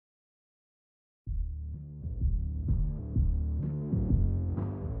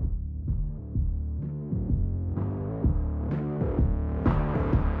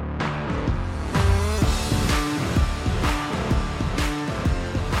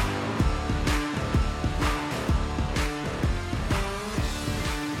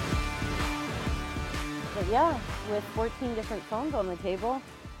Yeah, with 14 different phones on the table.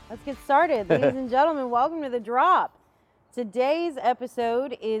 Let's get started. Ladies and gentlemen, welcome to The Drop. Today's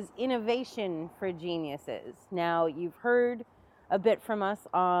episode is Innovation for Geniuses. Now, you've heard a bit from us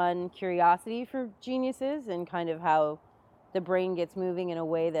on curiosity for geniuses and kind of how the brain gets moving in a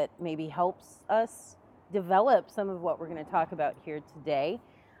way that maybe helps us develop some of what we're going to talk about here today.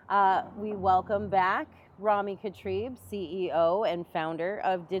 We welcome back Rami Katrib, CEO and founder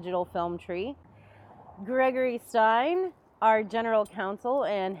of Digital Film Tree, Gregory Stein, our general counsel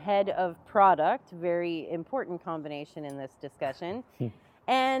and head of product, very important combination in this discussion,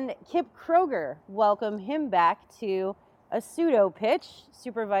 and Kip Kroger, welcome him back to a pseudo pitch,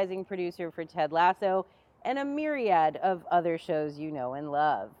 supervising producer for Ted Lasso, and a myriad of other shows you know and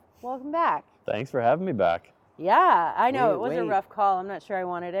love. Welcome back. Thanks for having me back. Yeah, I know it was a rough call. I'm not sure I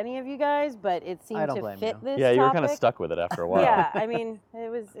wanted any of you guys, but it seemed to fit this Yeah, you were topic. kind of stuck with it after a while. Yeah, I mean,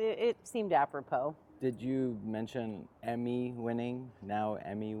 it seemed apropos. Did you mention Emmy winning, now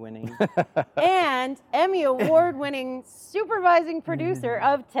Emmy winning? And Emmy Award-winning supervising producer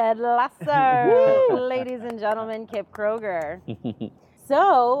of Ted Lasso, ladies and gentlemen, Kip Kroger.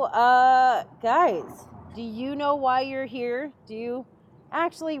 So, guys, do you know why you're here? Do you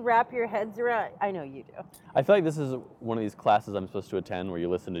actually wrap your heads around? I know you do. I feel like this is one of these classes I'm supposed to attend where you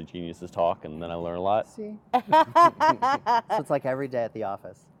listen to geniuses talk and then I learn a lot. See? So it's like every day at the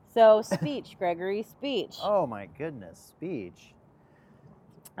office. So, speech, Gregory, speech. Oh my goodness, speech.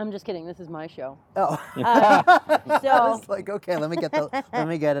 I'm just kidding. This is my show. Oh. So I was like, okay, let me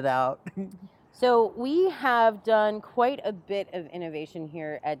get it out. So we have done quite a bit of innovation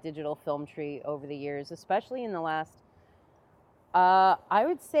here at Digital Film Tree over the years, especially in the last, I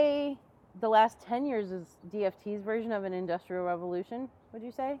would say the last 10 years is DFT's version of an industrial revolution, would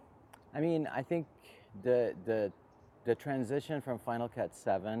you say? I mean, I think the transition from Final Cut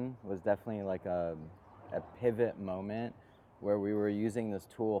 7 was definitely like a pivot moment where we were using this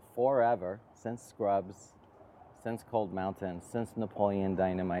tool forever, since Scrubs, since Cold Mountain, since Napoleon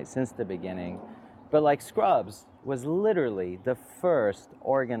Dynamite, since the beginning. But like Scrubs was literally the first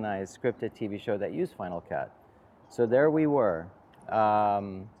organized scripted TV show that used Final Cut. So there we were.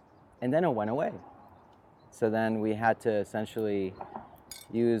 And then it went away. So then we had to essentially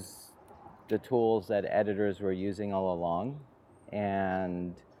use the tools that editors were using all along.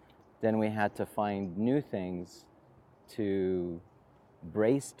 And then we had to find new things to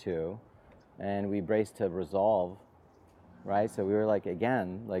brace to. And we braced to Resolve, right? So we were like,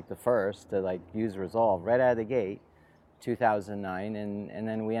 again, like the first to like use Resolve right out of the gate, 2009. And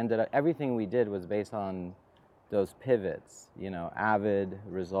then we ended up, everything we did was based on those pivots, you know, Avid,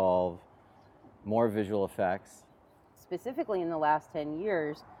 Resolve, more visual effects. Specifically in the last 10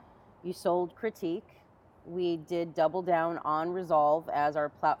 years, you sold Critique. We did double down on Resolve as our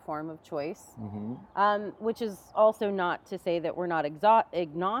platform of choice, which is also not to say that we're not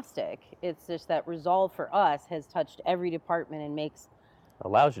agnostic. It's just that Resolve for us has touched every department and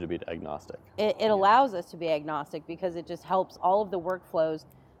Allows you to be agnostic. It allows us to be agnostic because it just helps all of the workflows,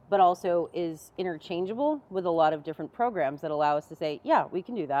 but also is interchangeable with a lot of different programs that allow us to say, yeah, we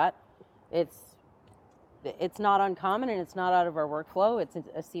can do that. It's not uncommon and it's not out of our workflow. It's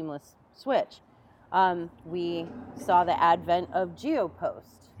a seamless switch. We saw the advent of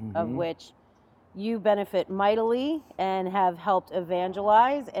GeoPost, of which you benefit mightily and have helped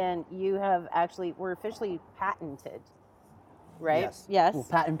evangelize, and you have were officially patented, right? Yes. Well,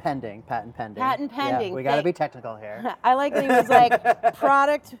 patent pending. Patent pending. Yeah, we got to be technical here. I like that he was like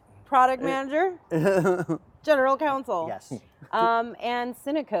product manager, general counsel. Yes. And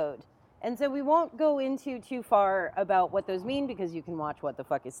Cinecode. And so we won't go into too far about what those mean because you can watch What the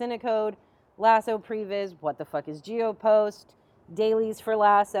Fuck is Cinecode, Lasso Previs, What the Fuck is GeoPost, Dailies for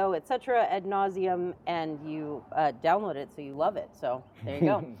Lasso, etc. ad nauseum, and you download it so you love it. So there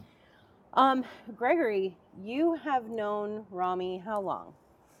you go. Gregory, you have known Rami how long?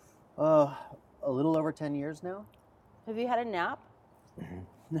 A little over 10 years now. Have you had a nap?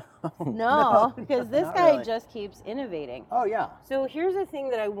 No, because this not guy really. just keeps innovating. Oh yeah. So here's the thing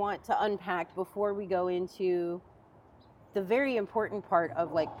that I want to unpack before we go into the very important part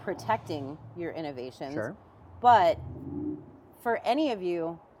of like protecting your innovations. Sure. But for any of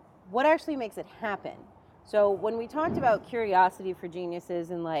you, what actually makes it happen? So when we talked about curiosity for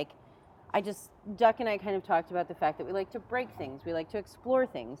geniuses and like, Duck and I kind of talked about the fact that we like to break things. We like to explore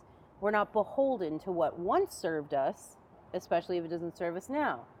things. We're not beholden to what once served us, especially if it doesn't serve us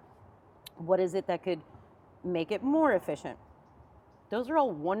now. What is it that could make it more efficient? Those are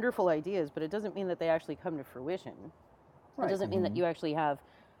all wonderful ideas, but it doesn't mean that they actually come to fruition. Right. It doesn't mean that you actually have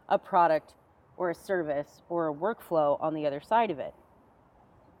a product or a service or a workflow on the other side of it.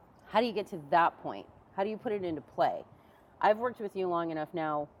 How do you get to that point? How do you put it into play? I've worked with you long enough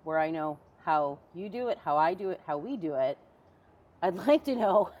now where I know how you do it, how I do it, how we do it. I'd like to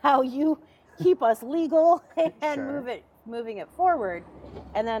know how you keep us legal and Sure. moving it forward.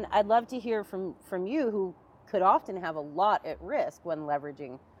 And then I'd love to hear from you, who could often have a lot at risk when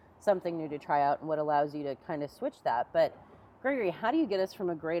leveraging something new to try out, and what allows you to kind of switch that. But Gregory, how do you get us from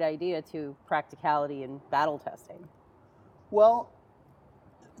a great idea to practicality and battle testing? Well,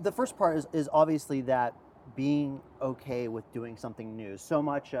 the first part is obviously that being okay with doing something new. So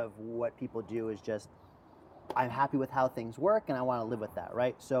much of what people do is just, I'm happy with how things work and I want to live with that,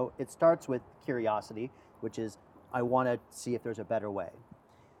 right? So it starts with curiosity, which is, I want to see if there's a better way.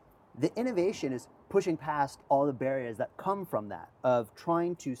 The innovation is pushing past all the barriers that come from that, of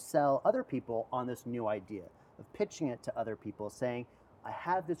trying to sell other people on this new idea, of pitching it to other people, saying, I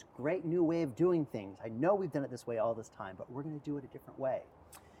have this great new way of doing things. I know we've done it this way all this time, but we're going to do it a different way.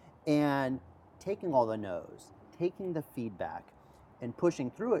 And taking all the no's, taking the feedback, and pushing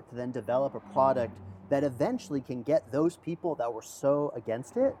through it to then develop a product that eventually can get those people that were so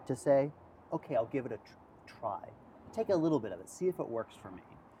against it to say, okay, I'll give it a try. Take a little bit of it, see if it works for me.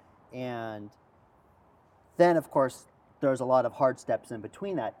 And then, of course, there's a lot of hard steps in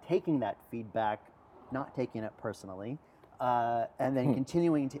between that, taking that feedback, not taking it personally, and then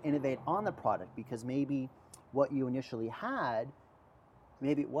continuing to innovate on the product, because maybe what you initially had,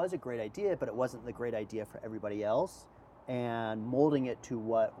 maybe it was a great idea, but it wasn't the great idea for everybody else, and molding it to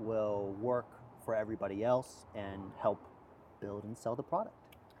what will work for everybody else and help build and sell the product.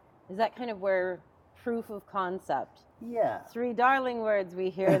 Is that kind of where proof of concept, Yeah. 3 darling words we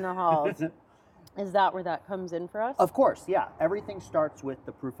hear in the halls, is that where that comes in for us? Of course, yeah. Everything starts with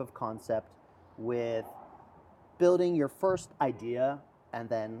the proof of concept, with building your first idea and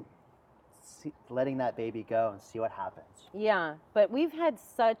then letting that baby go and see what happens. Yeah, but we've had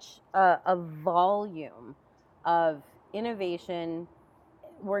such a volume of innovation.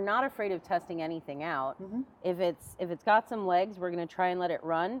 We're not afraid of testing anything out. Mm-hmm. If it's got some legs, we're going to try and let it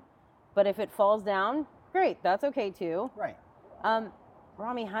run. But if it falls down, great, that's okay too. Right.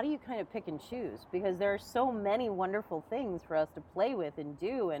 Rami, how do you kind of pick and choose? Because there are so many wonderful things for us to play with and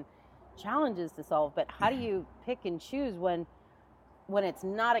do, and challenges to solve. But how do you pick and choose when it's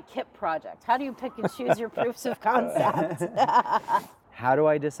not a KIP project? How do you pick and choose your proofs of concept? How do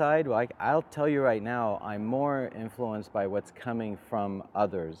I decide? Well, I'll tell you right now, I'm more influenced by what's coming from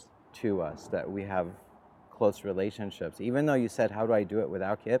others to us, that we have close relationships. Even though you said, how do I do it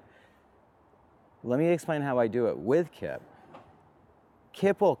without KIP? Let me explain how I do it with KIP.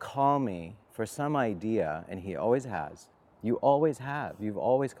 KIP will call me for some idea, and he always has. You always have. You've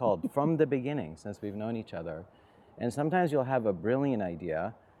always called from the beginning, since we've known each other. And sometimes you'll have a brilliant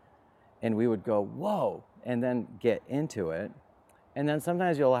idea, and we would go, whoa, and then get into it. And then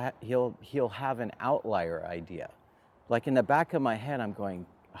sometimes he'll have an outlier idea. Like in the back of my head, I'm going,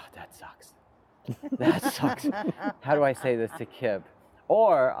 oh, that sucks. That sucks. How do I say this to Kip?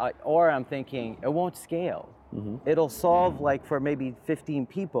 Or I'm thinking, it won't scale. Mm-hmm. It'll solve like for maybe 15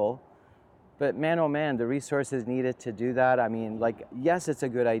 people, but man, oh man, the resources needed to do that. I mean, like, yes, it's a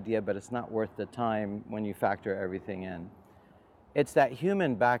good idea, but it's not worth the time when you factor everything in. It's that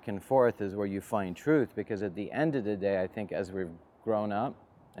human back and forth is where you find truth, because at the end of the day, I think as we've grown up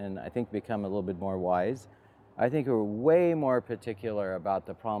and I think become a little bit more wise, I think we're way more particular about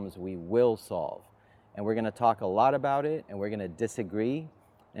the problems we will solve. And we're going to talk a lot about it, and we're going to disagree,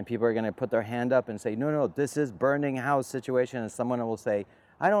 and people are going to put their hand up and say, no, this is burning house situation, and someone will say,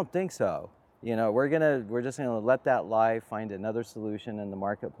 I don't think so. You know, we're just going to let that lie, find another solution in the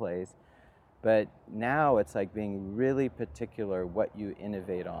marketplace. But now it's like being really particular what you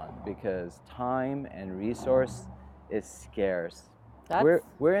innovate on, because time and resource is scarce.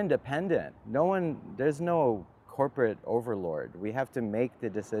 We're independent. There's no corporate overlord. We have to make the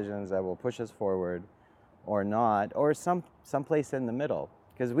decisions that will push us forward or not, or someplace in the middle.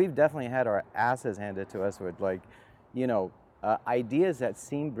 Because we've definitely had our asses handed to us with ideas that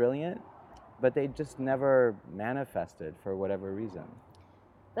seem brilliant, but they just never manifested for whatever reason.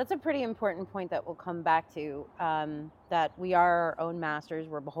 That's a pretty important point that we'll come back to, that we are our own masters,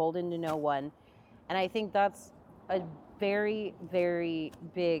 we're beholden to no one. And I think that's a very, very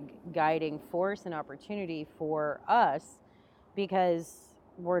big guiding force and opportunity for us, because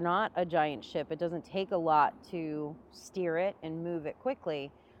we're not a giant ship. It doesn't take a lot to steer it and move it quickly.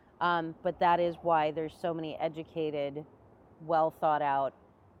 But that is why there's so many educated, well thought out,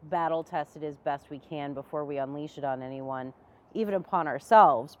 battle tested as best we can before we unleash it on anyone, even upon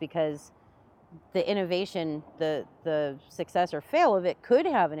ourselves, because the innovation, the success or fail of it could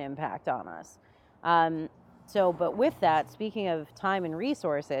have an impact on us. But with that, speaking of time and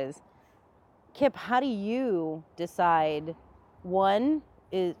resources, Kip, how do you decide, one,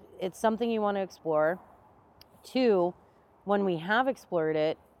 is it's something you want to explore, two, when we have explored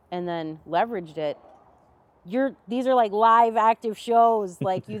it and then leveraged it, these are like live active shows,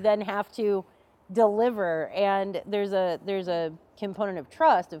 like you then have to deliver, and there's a component of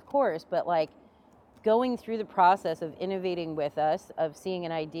trust, of course, but like going through the process of innovating with us, of seeing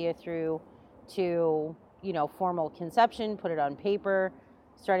an idea through to, formal conception, put it on paper,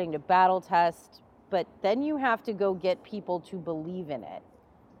 starting to battle test, but then you have to go get people to believe in it.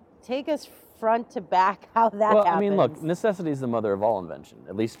 Take us front to back how that Well, happens. I mean, look, necessity is the mother of all invention,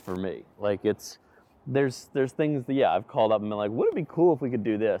 at least for me. Like there's things that, I've called up and been like, would it be cool if we could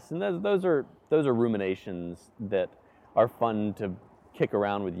do this? And those are ruminations that are fun to kick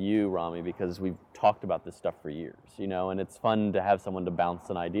around with you, Rami, because we've talked about this stuff for years, and it's fun to have someone to bounce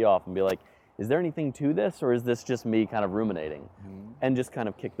an idea off and be like, is there anything to this, or is this just me kind of ruminating? And just kind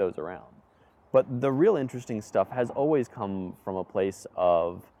of kick those around. But the real interesting stuff has always come from a place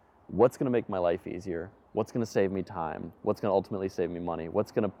of what's going to make my life easier, what's going to save me time, what's going to ultimately save me money,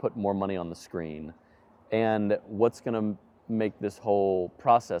 what's going to put more money on the screen, and what's going to make this whole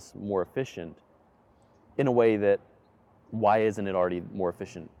process more efficient in a way that, why isn't it already more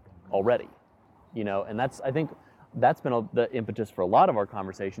efficient already? And I think that's been the impetus for a lot of our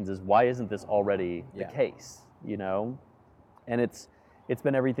conversations, is why isn't this already the case? And it's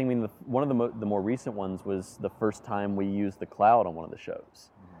been everything. I mean, one of the more recent ones was the first time we used the cloud on one of the shows.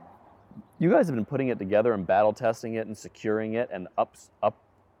 You guys have been putting it together and battle testing it and securing it and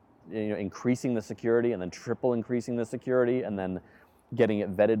increasing the security and then triple increasing the security and then getting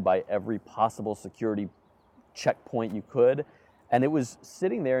it vetted by every possible security checkpoint you could. And it was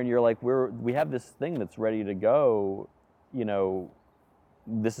sitting there and you're like, we have this thing that's ready to go.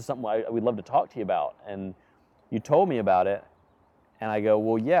 This is something we'd love to talk to you about. And you told me about it. And I go,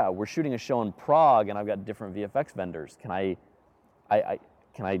 well, yeah, we're shooting a show in Prague and I've got different VFX vendors. Can I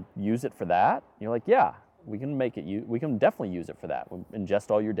use it for that? And you're like, yeah, we can we can definitely use it for that. We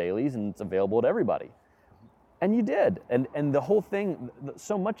ingest all your dailies and it's available to everybody. And you did. And the whole thing,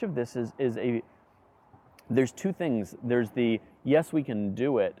 so much of this is there's two things. There's yes, we can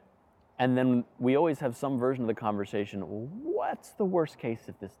do it. And then we always have some version of the conversation, what's the worst case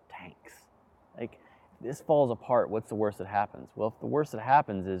if this tanks? Like, this falls apart, what's the worst that happens? Well, if the worst that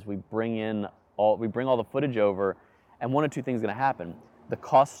happens is we bring all the footage over, and one of two things is going to happen. The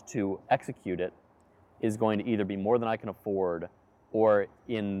cost to execute it is going to either be more than I can afford, or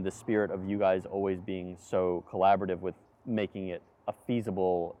in the spirit of you guys always being so collaborative with making it a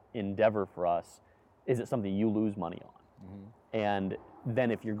feasible endeavor for us, is it something you lose money on? And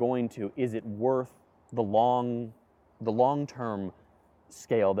then if you're going to, is it worth the long-term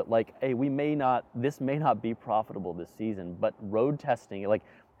scale that, like, hey, this may not be profitable this season, but road testing, like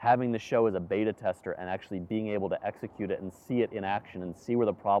having the show as a beta tester and actually being able to execute it and see it in action and see where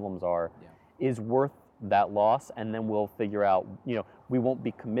the problems are, is worth that loss. And then we'll figure out, we won't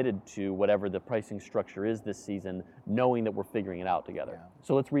be committed to whatever the pricing structure is this season, knowing that we're figuring it out together.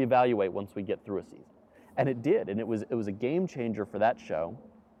 So let's reevaluate once we get through a season. And it did, and it was a game changer for that show,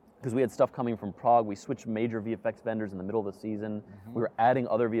 because we had stuff coming from Prague. We switched major VFX vendors in the middle of the season. We were adding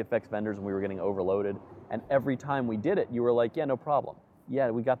other VFX vendors and we were getting overloaded. And every time we did it, you were like, yeah, no problem.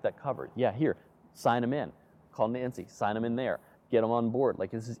 Yeah, we got that covered. Yeah, here, sign them in. Call Nancy, sign them in there. Get them on board.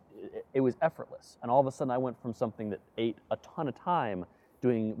 Like, it was effortless. And all of a sudden I went from something that ate a ton of time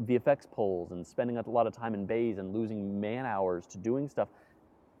doing VFX polls and spending a lot of time in bays and losing man hours to doing stuff,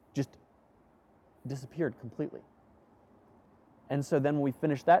 just disappeared completely. And so then when we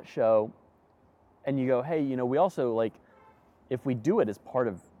finished that show, and you go, hey, we also, like, if we do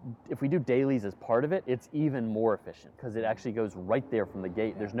dailies as part of it, it's even more efficient because it actually goes right there from the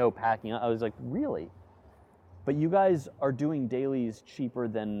gate. There's no packing. I was like, really? But you guys are doing dailies cheaper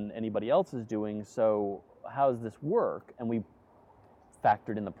than anybody else is doing, so how does this work? And we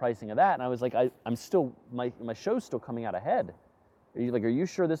factored in the pricing of that, and I was like, I'm still, my show's still coming out ahead. Are you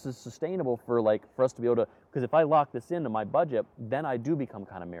sure this is sustainable for us to be able to, because if I lock this into my budget, then I do become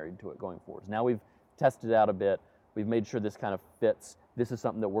kind of married to it going forward. Now we've tested it out a bit, we've made sure this kind of fits, this is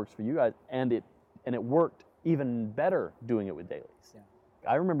something that works for you guys, and it worked even better doing it with dailies. Yeah.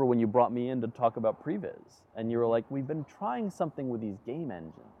 I remember when you brought me in to talk about previs, and you were like, we've been trying something with these game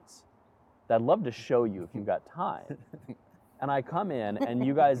engines that I'd love to show you if you've got time. And I come in, and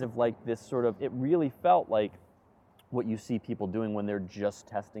you guys have this sort of, it really felt like what you see people doing when they're just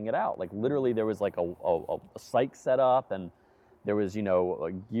testing it out. Like, literally there was a psych set up, and there was,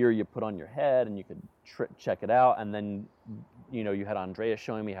 a gear you put on your head and you could check it out. And then, you had Andrea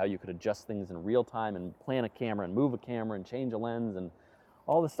showing me how you could adjust things in real time and plan a camera and move a camera and change a lens and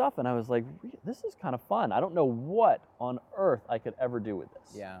all this stuff. And I was like, this is kind of fun. I don't know what on earth I could ever do with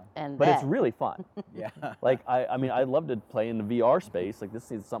this. Yeah. But it's really fun. Yeah. Like, I mean, I'd love to play in the VR space. Like,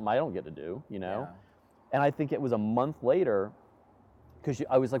 this is something I don't get to do, you know? Yeah. And I think it was a month later, because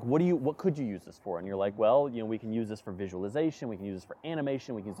I was like, what could you use this for? And you're like, well, you know, we can use this for visualization, we can use this for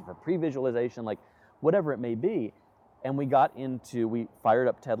animation, we can use it for pre-visualization, like whatever it may be. And we fired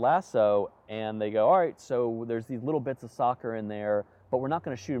up Ted Lasso, and they go, all right, so there's these little bits of soccer in there, but we're not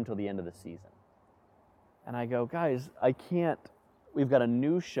going to shoot them till the end of the season. And I go, guys, I can't. We've got a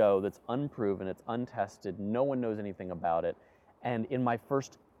new show that's unproven, it's untested, no one knows anything about it. And in my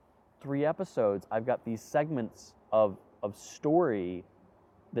first 3 episodes, I've got these segments of story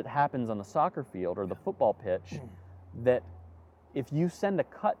that happens on the soccer field or the football pitch that if you send a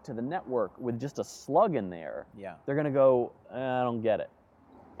cut to the network with just a slug in there, Yeah. they're going to go, I don't get it.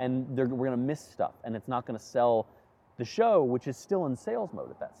 And we're going to miss stuff, and it's not going to sell the show, which is still in sales mode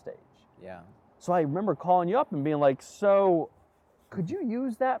at that stage. Yeah. So I remember calling you up and being like, so could you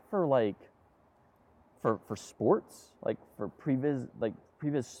use that for like, for sports, like for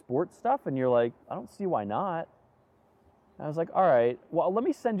previs sports stuff? And you're like, I don't see why not. And I was like, all right, well, let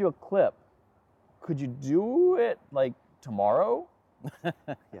me send you a clip. Could you do it like tomorrow?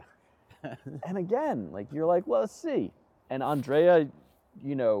 Yeah. And again, like, you're like, well, let's see. And Andrea,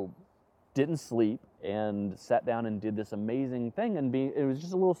 you know, didn't sleep and sat down and did this amazing thing. And it was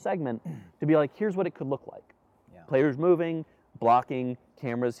just a little segment to be like, here's what it could look like. Yeah. Players moving, blocking,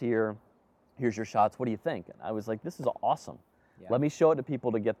 cameras here. Here's your shots. What do you think? And I was like, this is awesome. Yeah. Let me show it to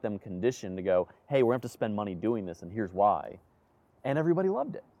people to get them conditioned to go, hey, we're going to have to spend money doing this, and here's why. And everybody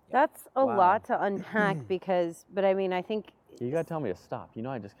loved it. That's a Wow. lot to unpack but I mean, I think. You got to tell me to stop. You know,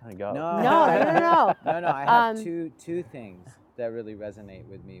 I just kind of go. No. No. No, I have two things that really resonate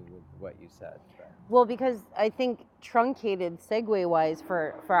with me with what you said. But. Well, because I think truncated segue-wise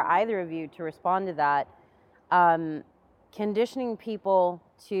for either of you to respond to that, conditioning people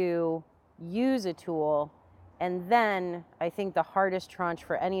to use a tool, and then I think the hardest tranche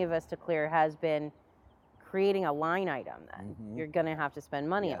for any of us to clear has been creating a line item that you're going to have to spend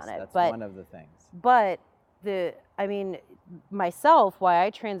money on it. That's but one of the things. But I mean, myself, why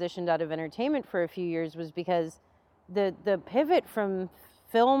I transitioned out of entertainment for a few years was because the pivot from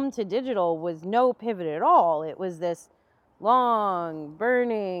film to digital was no pivot at all. It was this long,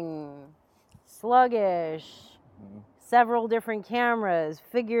 burning, sluggish, several different cameras,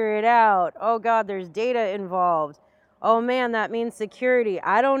 figure it out. Oh God, there's data involved. Oh man, that means security.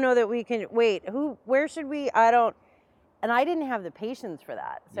 I don't know that we can, where should we, and I didn't have the patience for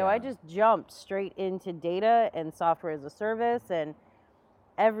that. So I just jumped straight into data and software as a service and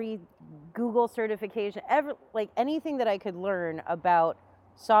every Google certification, anything that I could learn about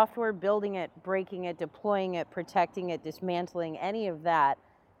software, building it, breaking it, deploying it, protecting it, dismantling, any of that,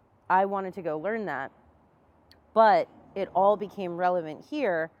 I wanted to go learn that. But it all became relevant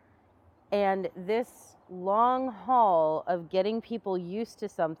here. And this long haul of getting people used to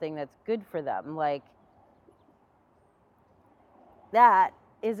something that's good for them, like that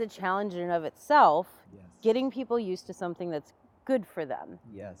is a challenge in and of itself. Yes. Getting people used to something that's good for them.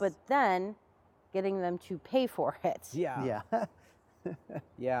 Yes. But then getting them to pay for it. Yeah. Yeah.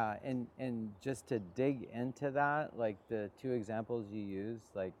 Yeah, and just to dig into that, like the 2 examples you used,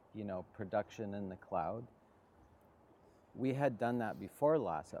 like, you know, production in the cloud, we had done that before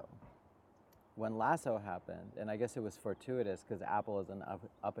Lasso. When Lasso happened, and I guess it was fortuitous because Apple is an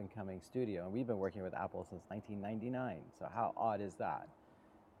up-and-coming studio, and we've been working with Apple since 1999, so how odd is that?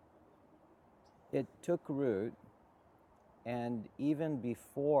 It took root, and even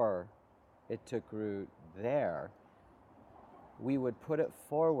before it took root there, we would put it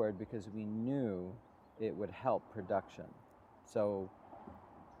forward because we knew it would help production. So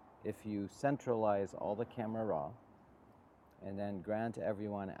if you centralize all the camera raw and then grant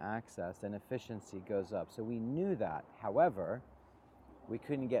everyone access, then efficiency goes up. So we knew that. However, we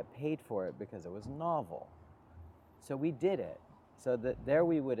couldn't get paid for it because it was novel. So we did it. So that there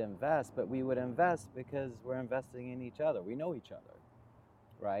we would invest, but we would invest because we're investing in each other. We know each other,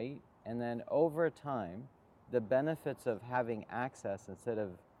 right? And then over time, the benefits of having access instead of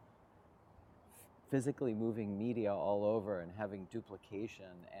physically moving media all over and having duplication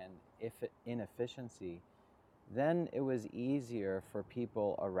and inefficiency, then it was easier for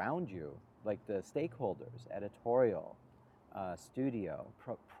people around you, like the stakeholders, editorial, studio,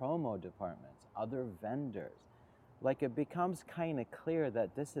 promo departments, other vendors. Like it becomes kind of clear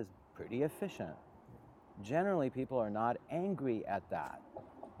that this is pretty efficient. Generally, people are not angry at that.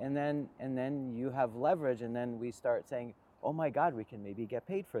 And then you have leverage, and then we start saying, oh my God, we can maybe get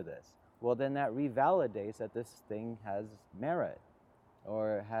paid for this. Well, then that revalidates that this thing has merit.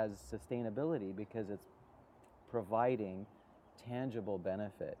 or has sustainability because it's providing tangible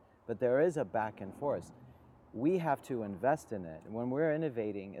benefit. But there is a back and forth. We have to invest in it. When we're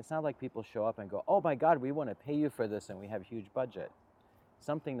innovating, it's not like people show up and go, oh my God, we want to pay you for this and we have huge budget.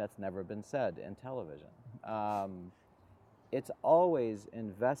 Something that's never been said in television. It's always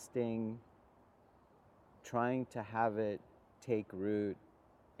investing, trying to have it take root,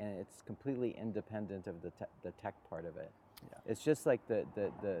 and it's completely independent of the tech part of it. Yeah. It's just like the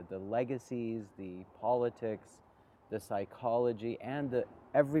legacies, the politics, the psychology, and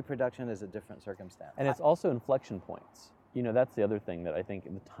every production is a different circumstance. And it's also inflection points. You know, that's the other thing that I think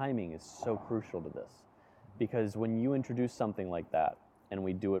the timing is so crucial to this, because when you introduce something like that, and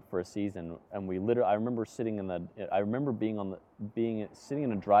we do it for a season, and we literally, I remember sitting in sitting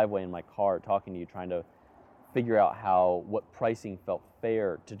in a driveway in my car talking to you, trying to figure out what pricing felt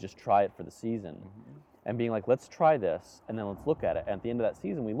fair to just try it for the season, and being like, let's try this, and then let's look at it. And at the end of that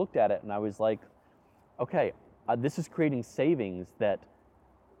season, we looked at it, and I was like, okay, this is creating savings that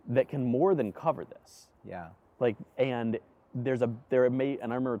can more than cover this. Yeah. Like, and and I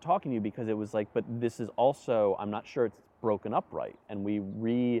remember talking to you because it was like, but this is also, I'm not sure it's broken up right, and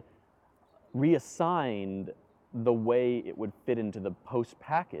we reassigned the way it would fit into the post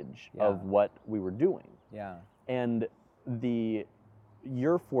package of what we were doing. Yeah. And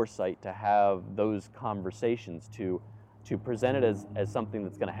your foresight to have those conversations, to present it as something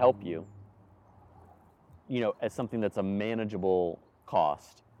that's going to help you, as something that's a manageable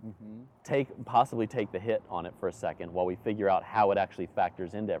cost, possibly take the hit on it for a second while we figure out how it actually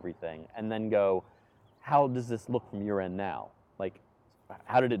factors into everything, and then go, how does this look from your end now? Like,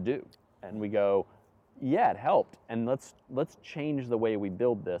 how did it do? And we go, yeah, it helped, and let's change the way we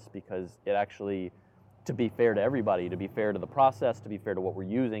build this, because it actually, to be fair to everybody, to be fair to the process, to be fair to what we're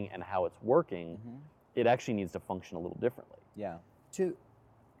using and how it's working, it actually needs to function a little differently. Yeah. To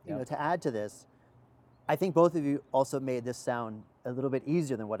add to this, I think both of you also made this sound a little bit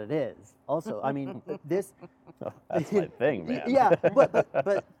easier than what it is. Also, I mean, this. That's my thing, man. Yeah,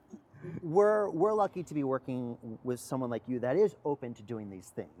 but we're lucky to be working with someone like you that is open to doing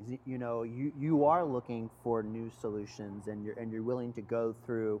these things. You are looking for new solutions, and you're willing to go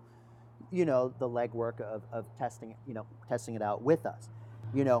through, the legwork of testing it out with us.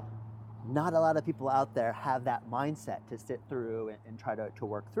 Not a lot of people out there have that mindset to sit through and try to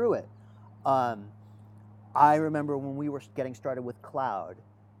work through it. I remember when we were getting started with cloud,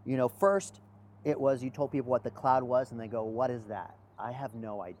 first it was, you told people what the cloud was and they go, what is that? I have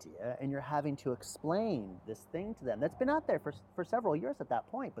no idea. And you're having to explain this thing to them that's been out there for several years at that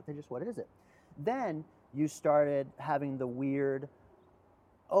point, but they're just, what is it? Then you started having the weird,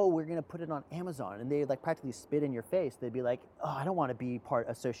 oh, we're going to put it on Amazon, and they like practically spit in your face. They'd be like, oh, I don't want to be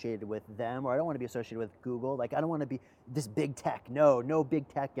associated with them, or I don't want to be associated with Google. Like, I don't want to be this big tech. No big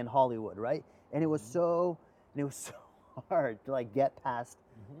tech in Hollywood, right? And it was so hard to like get past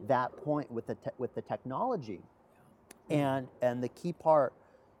that point with the technology. And the key part,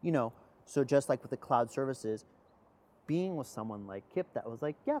 so just like with the cloud services, being with someone like Kip that was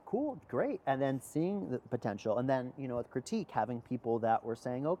like, yeah, cool, great. And then seeing the potential. And then, with Critique, having people that were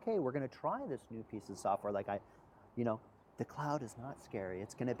saying, okay, we're going to try this new piece of software. Like the cloud is not scary.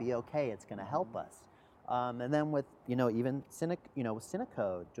 It's going to be okay. It's going to help us. And then with, even with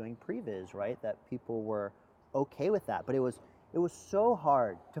Cinecode doing previs, right? That people were okay with that. But it was so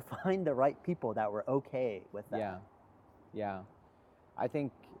hard to find the right people that were okay with that. Yeah. I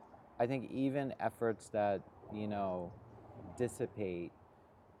think even efforts that, dissipate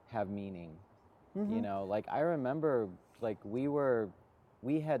have meaning. Like I remember, like we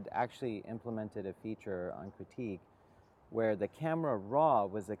had actually implemented a feature on Critique where the camera raw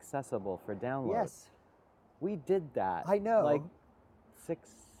was accessible for download. Yes. We did that. I know. Like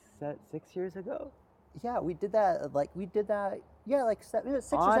 6 years ago. Yeah, we did that. Yeah, like 6 or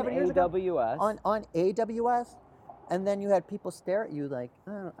 7 years ago. On AWS. And then you had people stare at you like,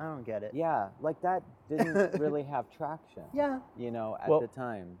 I don't get it. Yeah, like that didn't really have traction. Yeah. At the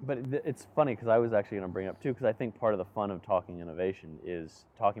time. But it's funny, because I was actually going to bring it up too, because I think part of the fun of talking innovation is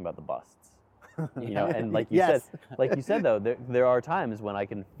talking about the busts. And like you said though, there are times when I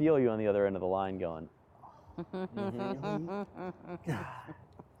can feel you on the other end of the line going,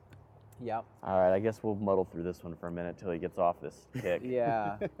 Yep. All right, I guess we'll muddle through this one for a minute till he gets off this kick.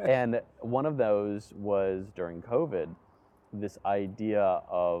 Yeah. And one of those was during COVID, this idea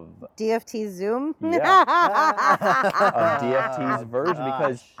of DFT Zoom. of DFT's version,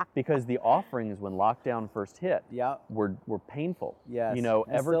 because the offerings when lockdown first hit were painful. Yes.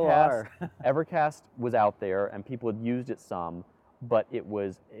 Evercast was out there and people had used it some, but it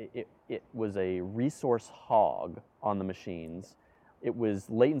was a resource hog on the machines.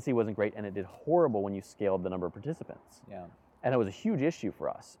 latency wasn't great, and it did horrible when you scaled the number of participants. Yeah. And it was a huge issue for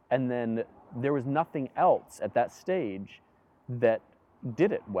us. And then there was nothing else at that stage that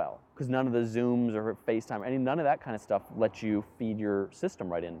did it well, because none of the Zooms or FaceTime, none of that kind of stuff lets you feed your system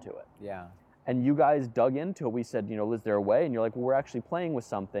right into it. Yeah. And you guys dug into it. We said, is there a way? And you're like, well, we're actually playing with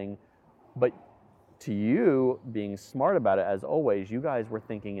something. But to you, being smart about it, as always, you guys were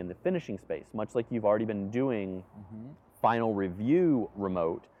thinking in the finishing space, much like you've already been doing final review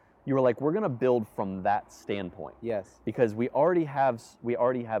remote. You were like, we're going to build from that standpoint. Yes. Because we already have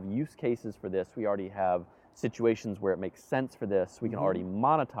use cases for this. We already have situations where it makes sense for this. We can already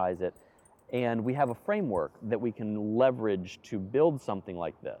monetize it. And we have a framework that we can leverage to build something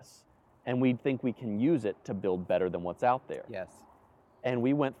like this. And we think we can use it to build better than what's out there. Yes. And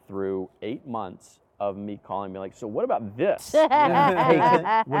we went through 8 months of me calling me like, so what about this? Hey,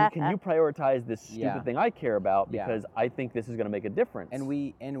 can you prioritize this stupid thing I care about, because I think this is going to make a difference.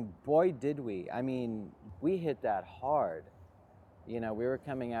 And boy did we. I mean, we hit that hard. We were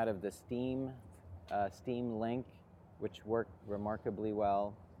coming out of the Steam Link, which worked remarkably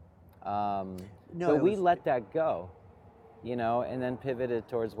well. But we let that go, and then pivoted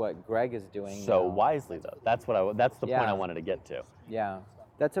towards what Greg is doing so now. Wisely though. That's the point I wanted to get to. Yeah.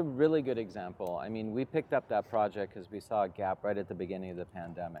 That's a really good example. I mean, we picked up that project because we saw a gap right at the beginning of the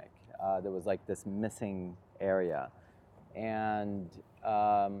pandemic. There was like this missing area. And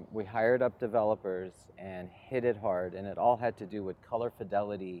we hired up developers and hit it hard, and it all had to do with color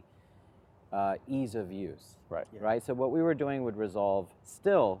fidelity, ease of use. Right. Yeah. Right? So what we were doing with Resolve,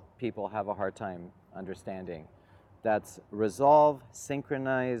 still people have a hard time understanding. That's Resolve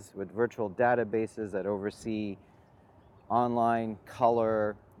synchronized with virtual databases that oversee online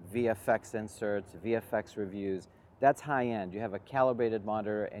color, VFX inserts, VFX reviews. That's high end. You have a calibrated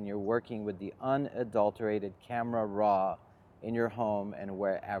monitor and you're working with the unadulterated camera raw in your home and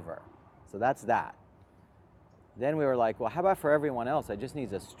wherever. So that's that. Then we were like, well, how about for everyone else that just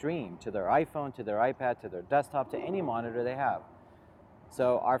needs a stream to their iPhone, to their iPad, to their desktop, to any monitor they have?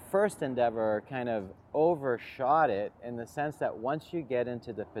 So our first endeavor kind of overshot it in the sense that once you get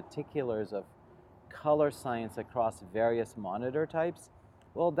into the particulars of color science across various monitor types,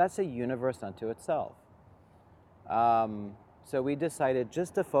 well, that's a universe unto itself. So we decided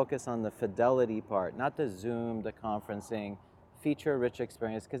just to focus on the fidelity part, not the Zoom, the conferencing, feature-rich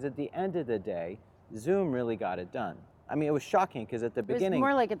experience, because at the end of the day, Zoom really got it done. I mean, it was shocking because at the beginning... It was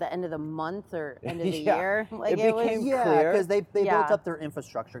more like at the end of the month or end of the Yeah. year. Like It became clear. because they built up their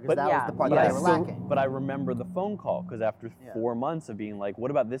infrastructure, because that was the part that they were lacking. But I remember the phone call, because after 4 months of being like,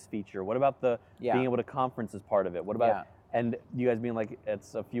 what about this feature? What about the being able to conference as part of it? What about... And you guys being like,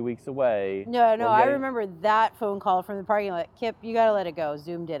 it's a few weeks away. No, I remember that phone call from the parking lot. Kip, you got to let it go.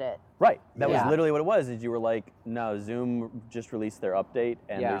 Zoom did it. Right. That was literally what it was, is you were like, no, Zoom just released their update,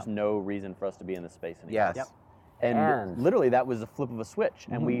 and there's no reason for us to be in this space anymore. Yes. Yep. And literally that was a flip of a switch,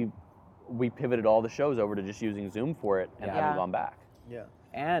 and we pivoted all the shows over to just using Zoom for it, and haven't gone back. Yeah.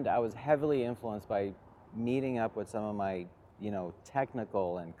 And I was heavily influenced by meeting up with some of my,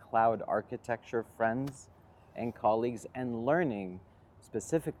 technical and cloud architecture friends and colleagues, and learning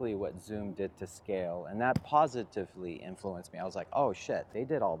specifically what Zoom did to scale. And that positively influenced me. I was like, oh shit, they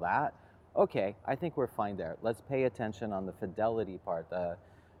did all that? Okay, I think we're fine there. Let's pay attention on the fidelity part,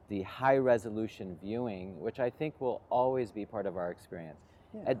 the high resolution viewing, which I think will always be part of our experience.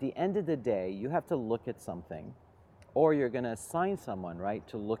 Yeah. At the end of the day, you have to look at something, or you're gonna assign someone, right,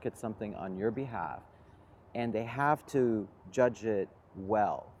 to look at something on your behalf, and they have to judge it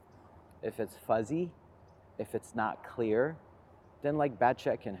well. If it's fuzzy, if it's not clear, then like bad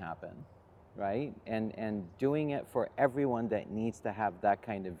shit can happen, right? And doing it for everyone that needs to have that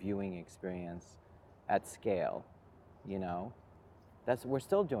kind of viewing experience at scale, we're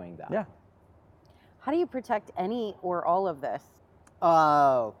still doing that. Yeah. How do you protect any or all of this?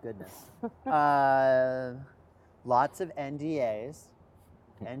 Oh, goodness. Lots of NDAs.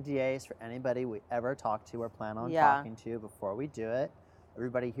 NDAs for anybody we ever talk to or plan on talking to before we do it.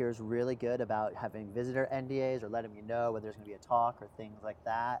 Everybody here is really good about having visitor NDAs or letting you know when there's going to be a talk or things like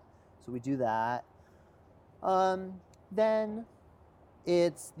that. So we do that. Then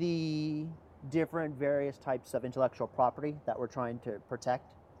it's the different various types of intellectual property that we're trying to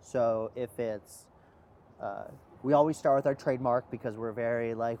protect. So if it's, we always start with our trademark, because we're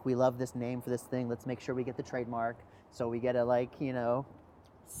very like, we love this name for this thing. Let's make sure we get the trademark. So we get to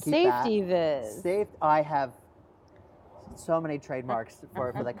Safety viz. I have so many trademarks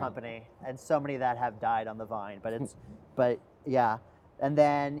for the company, and so many that have died on the vine, but yeah. And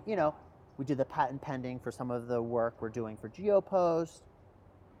then, we do the patent pending for some of the work we're doing for GeoPost.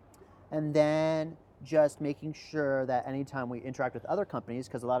 And then just making sure that anytime we interact with other companies,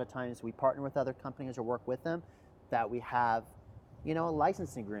 because a lot of times we partner with other companies or work with them, that we have, a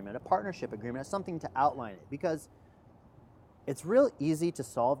licensing agreement, a partnership agreement, something to outline it, because it's real easy to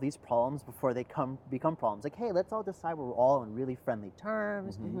solve these problems before they become problems. Like, hey, let's all decide we're all on really friendly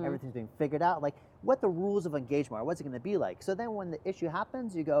terms, everything's being figured out, like what the rules of engagement are, what's it going to be like. So then when the issue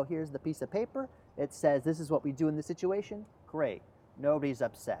happens, you go, here's the piece of paper, it says this is what we do in this situation, great, nobody's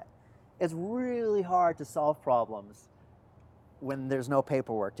upset. It's really hard to solve problems when there's no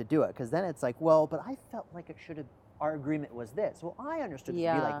paperwork to do it, because then it's like, well, but I felt like our agreement was this. Well, I understood it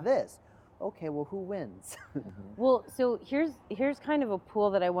to be like this. Okay, well, who wins? Well, so here's kind of a pool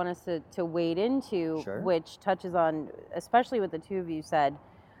that I want us to wade into, Sure. which touches on, especially what the two of you said,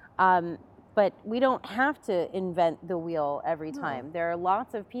 but we don't have to invent the wheel every time. There are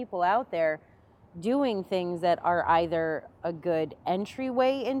lots of people out there doing things that are either a good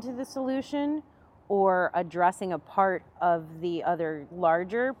entryway into the solution or addressing a part of the other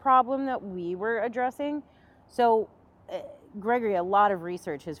larger problem that we were addressing. So, Gregory, a lot of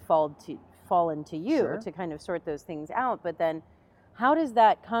research has fallen to you Sure. to kind of sort those things out. But then how does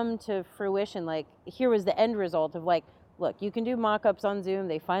that come to fruition? Like, here was the end result of like, look, you can do mock-ups on Zoom.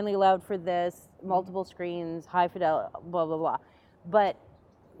 They finally allowed for this, multiple screens, high fidelity, blah, blah, blah. But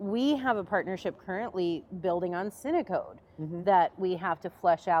we have a partnership currently building on Cinecode that we have to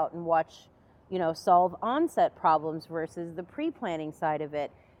flesh out and watch, solve onset problems versus the pre-planning side of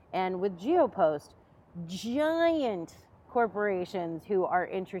it. And with GeoPost, giant corporations who are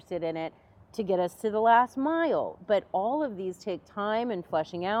interested in it to get us to the last mile. But all of these take time and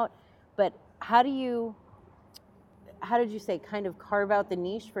fleshing out. But how did you say, kind of carve out the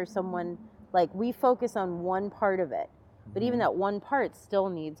niche for someone? Like, we focus on one part of it, but even that one part still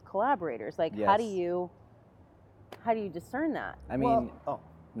needs collaborators. Like, how do you discern that? I mean, well,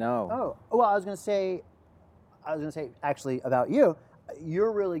 I was going to say actually about you.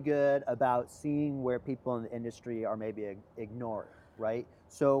 You're really good about seeing where people in the industry are maybe ignoring, right?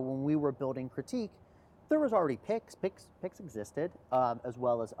 So when we were building Critique, there was already Pix existed, as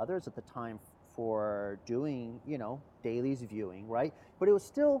well as others at the time for doing, dailies viewing, right? But it was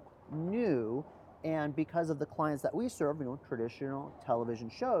still new, and because of the clients that we serve, traditional television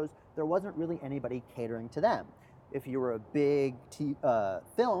shows, there wasn't really anybody catering to them. If you were a big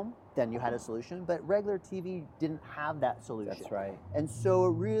film, then you had a solution, but regular TV didn't have that solution. That's right. And so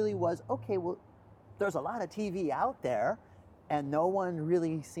it really was, okay, well, there's a lot of TV out there, and no one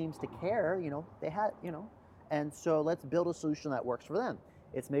really seems to care, and so let's build a solution that works for them.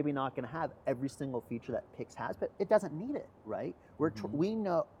 It's maybe not going to have every single feature that Pix has, but it doesn't need it, right? We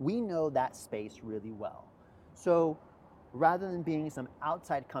know that space really well. So rather than being some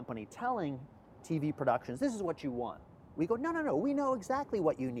outside company telling TV productions, this is what you want, we go, no, we know exactly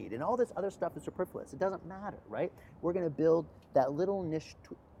what you need, and all this other stuff is superfluous. It doesn't matter, right? We're going to build that little niche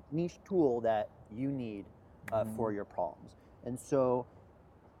tool that you need for your problems. And so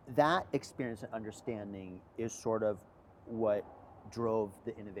that experience and understanding is sort of what drove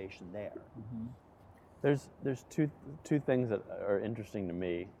the innovation there. There's two things that are interesting to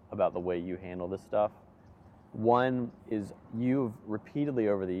me about the way you handle this stuff. One is you've repeatedly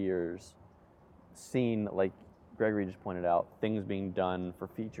over the years seen, like Gregory just pointed out, things being done for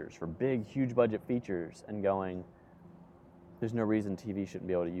features, for big, huge budget features, and going, there's no reason TV shouldn't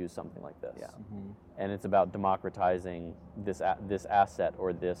be able to use something like this. Yeah. And it's about democratizing this asset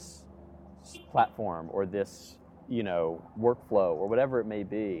or this platform or this workflow or whatever it may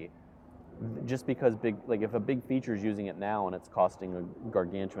be. Just because if a big feature is using it now and it's costing a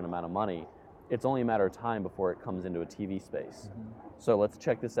gargantuan amount of money, it's only a matter of time before it comes into a TV space. So let's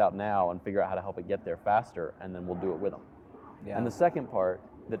check this out now and figure out how to help it get there faster, and then we'll do it with them. Yeah. And the second part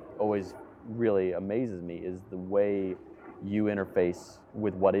that always really amazes me is the way you interface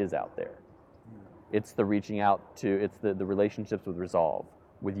with what is out there. It's the reaching out to, it's the relationships with Resolve,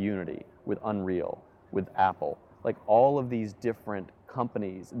 with Unity, with Unreal, with Apple. Like all of these different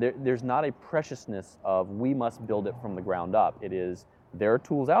companies, there's not a preciousness of we must build it from the ground up. It is, there are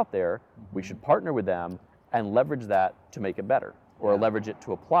tools out there, we should partner with them and leverage that to make it better, or leverage it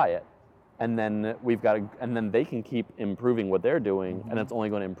to apply it. And then and then they can keep improving what they're doing, and it's only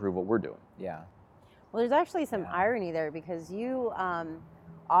going to improve what we're doing. Yeah. Well, there's actually some irony there, because you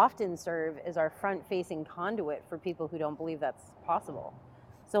often serve as our front-facing conduit for people who don't believe that's possible.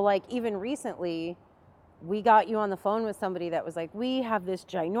 So like even recently, we got you on the phone with somebody that was like, we have this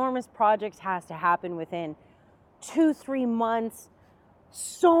ginormous project, has to happen within 2-3 months,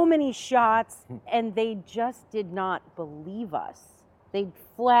 so many shots, and they just did not believe us. They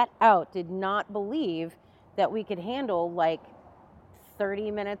flat out did not believe that we could handle like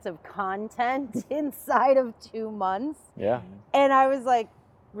 30 minutes of content inside of 2 months. Yeah. And I was like,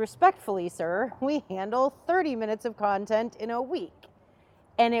 respectfully, sir, we handle 30 minutes of content in a week.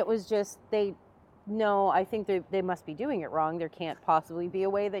 And it was just, I think they must be doing it wrong. There can't possibly be a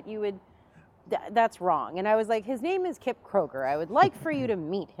way that you would, that's wrong. And I was like, his name is Kip Kroger. I would like for you to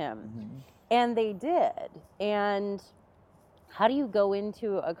meet him. And they did. And how do you go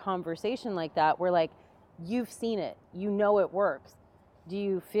into a conversation like that where like, you've seen it, you know it works? Do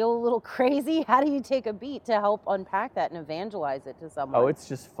you feel a little crazy? How do you take a beat to help unpack that and evangelize it to someone? Oh, it's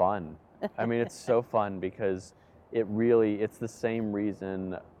just fun. I mean, it's so fun because it's the same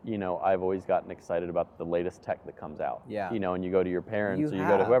reason, I've always gotten excited about the latest tech that comes out. Yeah. And you go to your parents or you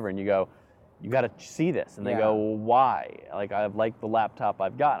go to have. whoever and you go, you got to see this. And they go, well, why? Like, I like the laptop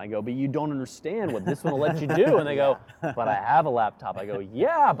I've got. And I go, but you don't understand what this one will let you do. And they go, but I have a laptop. I go,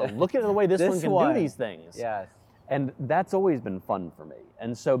 yeah, but look at the way this one can do these things. Yes. And that's always been fun for me.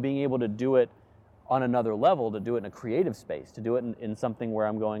 And so being able to do it on another level, to do it in a creative space, to do it in something where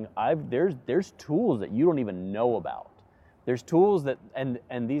I'm going, there's tools that you don't even know about. There's tools that,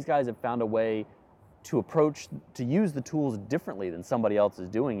 and these guys have found a way to use the tools differently than somebody else is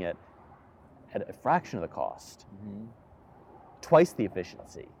doing it at a fraction of the cost, twice the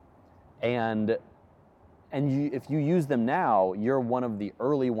efficiency. And if you use them now, you're one of the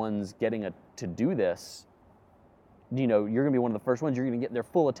early ones getting to do this. You're gonna be one of the first ones, you're gonna get their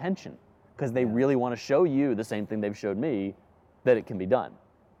full attention because they really wanna show you the same thing they've showed me, that it can be done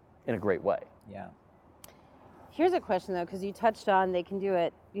in a great way. Yeah. Here's a question though, because you touched on they can do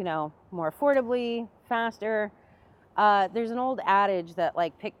it, more affordably, faster. There's an old adage that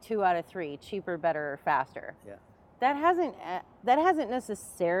like pick 2 out of 3, cheaper, better, or faster. Yeah. That hasn't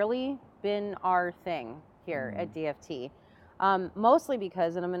necessarily been our thing here at DFT. Mostly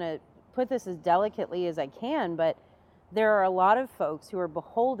because, and I'm going to put this as delicately as I can, but there are a lot of folks who are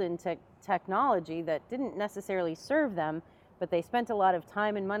beholden to technology that didn't necessarily serve them, but they spent a lot of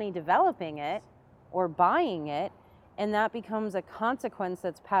time and money developing it or buying it, and that becomes a consequence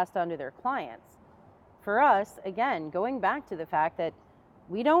that's passed on to their clients. For us, again, going back to the fact that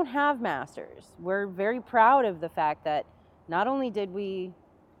we don't have masters, we're very proud of the fact that not only did we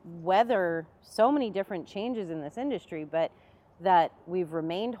weather so many different changes in this industry, but that we've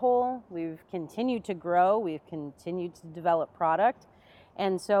remained whole, we've continued to grow, we've continued to develop product.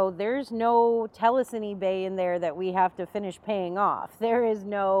 And so there's no Telus and eBay in there that we have to finish paying off. There is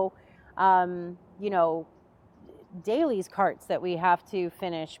no, dailies carts that we have to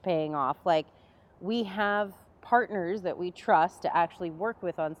finish paying off. Like, we have partners that we trust to actually work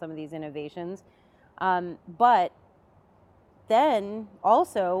with on some of these innovations. But then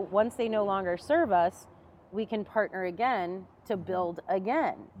also, once they no longer serve us, we can partner again to build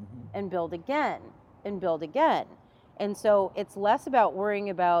again and build again and build again. And so it's less about worrying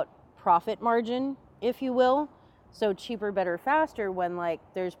about profit margin, if you will. So cheaper, better, faster, when like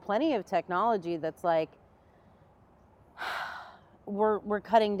there's plenty of technology that's like, we're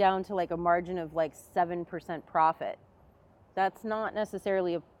cutting down to like a margin of like 7% profit. That's not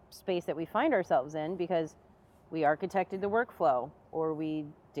necessarily a space that we find ourselves in because we architected the workflow, or we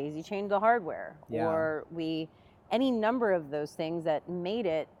daisy chained the hardware, or any number of those things that made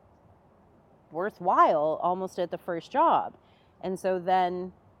it worthwhile almost at the first job. And so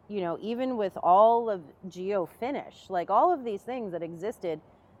then, even with all of Geo Finish, like all of these things that existed,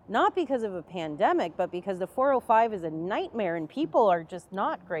 not because of a pandemic, but because the 405 is a nightmare and people are just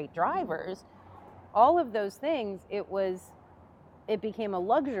not great drivers. All of those things, it became a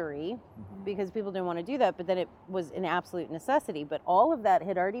luxury because people didn't want to do that, but then it was an absolute necessity. But all of that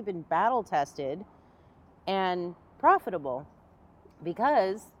had already been battle tested and profitable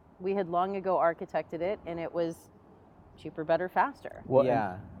because we had long ago architected it and it was cheaper, better, faster.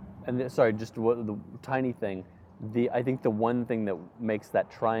 Well, sorry, just the tiny thing. I think the one thing that makes that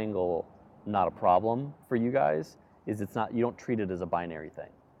triangle not a problem for you guys is you don't treat it as a binary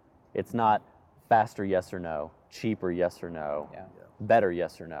thing. It's not faster, yes or no, cheaper, yes or no, better,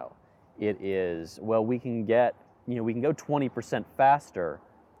 yes or no. It is, well, we can go 20% faster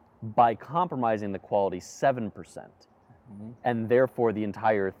by compromising the quality 7%. And therefore the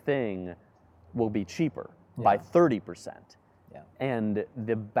entire thing will be cheaper by 30%. And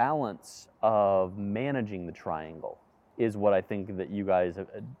the balance of managing the triangle is what I think that you guys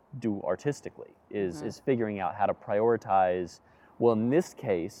do artistically, is figuring out how to prioritize. Well, in this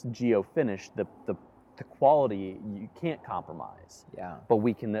case, Geo Finish, the quality you can't compromise. But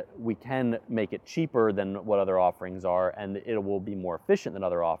we can make it cheaper than what other offerings are, and it will be more efficient than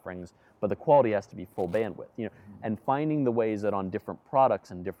other offerings. But the quality has to be full bandwidth. And finding the ways that on different products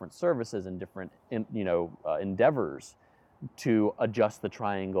and different services and different endeavors, to adjust the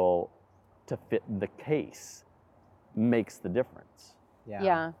triangle to fit the case makes the difference.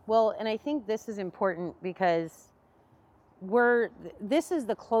 Yeah. Well, and I think this is important because this is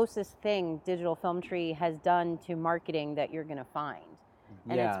the closest thing Digital Film Tree has done to marketing that you're going to find.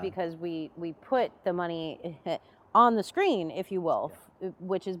 And it's because we put the money on the screen, if you will,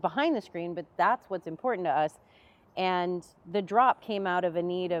 which is behind the screen, but that's what's important to us. And the drop came out of a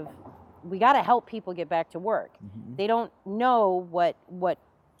need of, we got to help people get back to work. They don't know what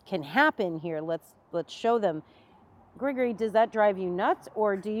can happen here. Let's show them. Gregory, does that drive you nuts,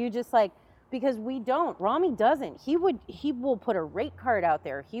 or do you just like, because we don't, Rami doesn't. He will put a rate card out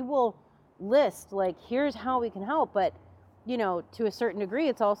there. He will list like, here's how we can help. But you know, to a certain degree,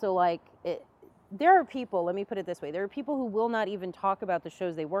 it's also like, there are people, let me put it this way, there are people who will not even talk about the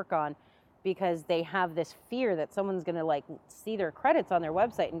shows they work on because they have this fear that someone's gonna like see their credits on their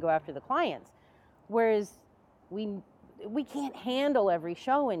website and go after the clients. Whereas we can't handle every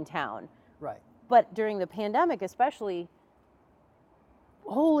show in town. Right. But during the pandemic especially,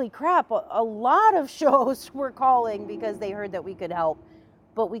 holy crap, a lot of shows were calling because they heard that we could help,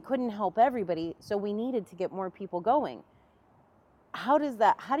 but we couldn't help everybody, so we needed to get more people going. How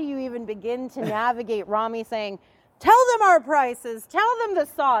do you even begin to navigate Rami saying, tell them our prices, tell them the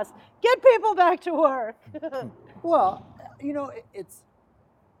sauce, get people back to work? Well, you know,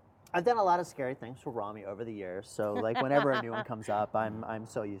 I've done a lot of scary things for Rami over the years. So like whenever a new one comes up, I'm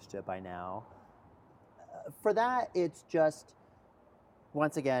so used to it by now. For that, it's just,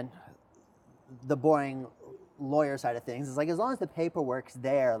 once again, the boring lawyer side of things. It's like, as long as the paperwork's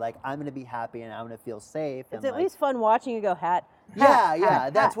there, like I'm gonna be happy and I'm gonna feel safe. It's and at like, least fun watching you go hat. Yeah,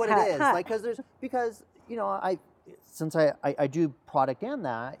 that's what it is. Like, because you know, since I do product and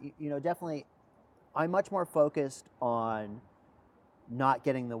that, you know, definitely, I'm much more focused on not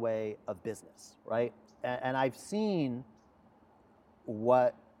getting in the way of business, right? And I've seen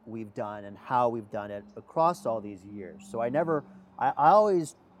what we've done and how we've done it across all these years. So I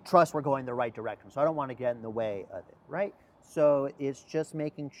always trust we're going the right direction. So I don't want to get in the way of it, right? So it's just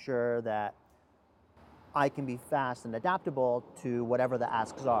making sure that I can be fast and adaptable to whatever the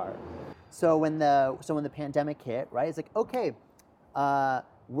asks are. So when the pandemic hit, right, it's like, okay,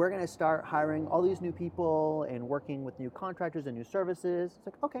 we're going to start hiring all these new people and working with new contractors and new services. It's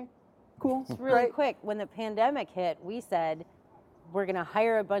like, okay, cool. It's really quick. When the pandemic hit, we said, we're going to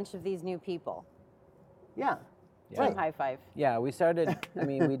hire a bunch of these new people. Yeah. Team high five. Yeah, we started, I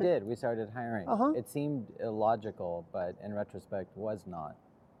mean, we did. We started hiring. Uh-huh. It seemed illogical, but in retrospect was not.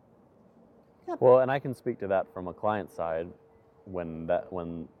 Well, and I can speak to that from a client side.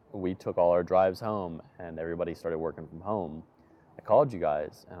 When we took all our drives home and everybody started working from home, I called you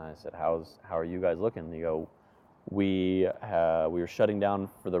guys and I said, how are you guys looking? And you go, we were shutting down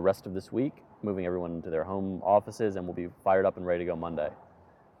for the rest of this week, moving everyone to their home offices, and we'll be fired up and ready to go Monday.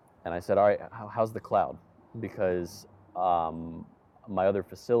 And I said, all right, how's the cloud? Because my other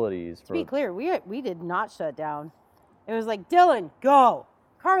facilities. To be clear, we did not shut down. It was like, Dylan, go.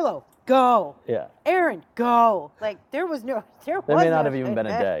 Carlo, go. Yeah. Aaron, go. Like there may not have even been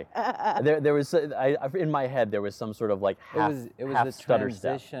a day. There was in my head there was some sort of like half the stutter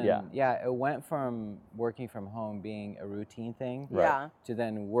transition. step. Yeah, it went from working from home being a routine thing, Yeah. to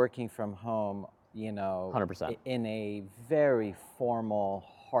then working from home, you know, 100%. in a very formal,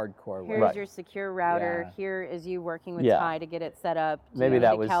 hardcore way. Here's your secure router. Yeah. Here is you working with Yeah. Ty to get it set up. Maybe to that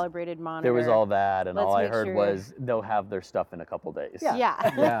get a was calibrated monitor. There was all that, and Let's all I make heard sure- was they'll have their stuff in a couple days. Yeah.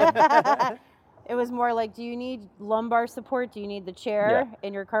 Yeah. It was more like, do you need lumbar support? Do you need the chair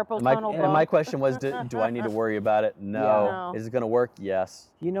in your carpal tunnel And bone? my question was, do I need to worry about it? No. Yeah. No. Is it going to work?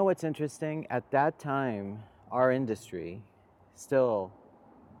 Yes. You know what's interesting? At that time, our industry still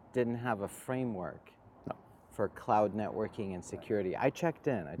didn't have a framework for cloud networking and security. I checked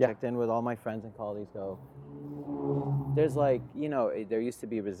in. I checked in with all my friends and colleagues. There's like, you know, there used to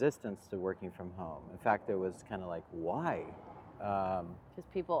be resistance to working from home. In fact, there was kind of like, why? Because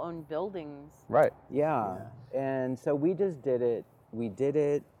people own buildings. Right. Yeah. And so we just did it. We did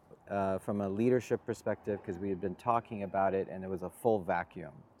it from a leadership perspective because we had been talking about it and it was a full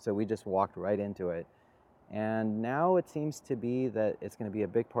vacuum. So we just walked right into it. And now it seems to be that it's going to be a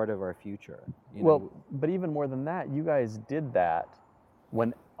big part of our future. You know? But even more than that, you guys did that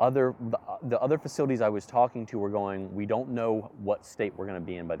when the other facilities I was talking to were going, we don't know what state we're going to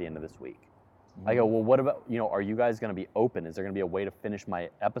be in by the end of this week. Mm-hmm. I go, well, what about, you know, are you guys going to be open? Is there going to be a way to finish my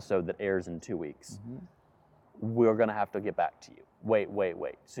episode that airs in 2 weeks? Mm-hmm. We're going to have to get back to you. Wait.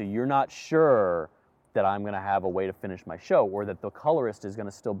 So you're not sure that I'm going to have a way to finish my show, or that the colorist is going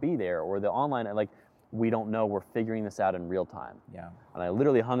to still be there, or the online, like, we don't know, we're figuring this out in real time. Yeah. And I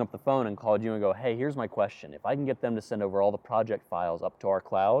literally hung up the phone and called you and go, hey, here's my question. If I can get them to send over all the project files up to our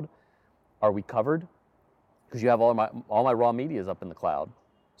cloud, are we covered? Because you have all my raw media is up in the cloud.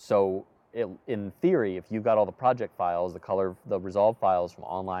 So in theory, if you've got all the project files, the resolve files from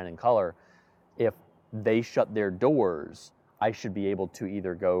online and color, if they shut their doors, I should be able to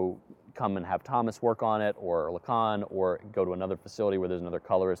either come and have Thomas work on it, or Lacan, or go to another facility where there's another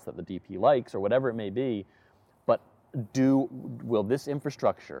colorist that the DP likes, or whatever it may be. But will this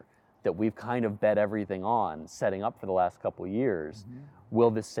infrastructure that we've kind of bet everything on, setting up for the last couple of years, will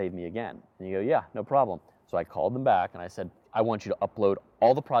this save me again? And you go, yeah, no problem. So I called them back and I said, I want you to upload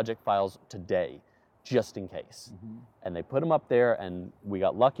all the project files today, just in case. And they put them up there, and we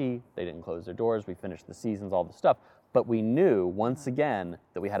got lucky. They didn't close their doors. We finished the seasons, all the stuff. But we knew, once again,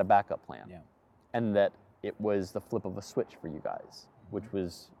 that we had a backup plan. Yeah. And that it was the flip of a switch for you guys, which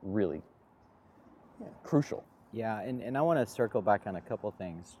was really crucial. Yeah, and I want to circle back on a couple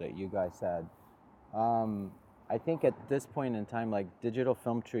things that you guys said. I think at this point in time, like, Digital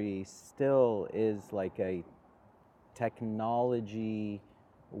Film Tree still is like a technology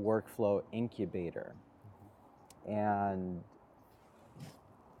workflow incubator. And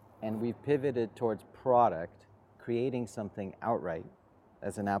we've pivoted towards product, creating something outright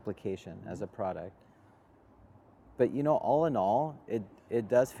as an application, as a product. But all in all, it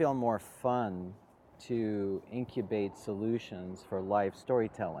does feel more fun to incubate solutions for live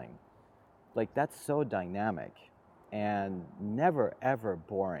storytelling. Like, that's so dynamic and never ever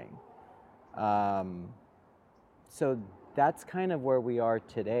boring. So that's kind of where we are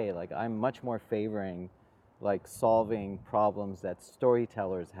today. Like, I'm much more favoring like solving problems that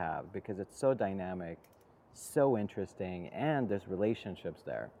storytellers have, because it's so dynamic, so interesting, and there's relationships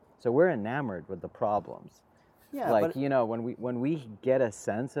there. So we're enamored with the problems. Yeah, like, but when we get a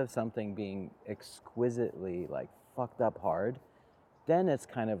sense of something being exquisitely like fucked up hard, then it's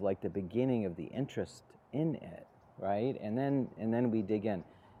kind of like the beginning of the interest in it, right? And then we dig in.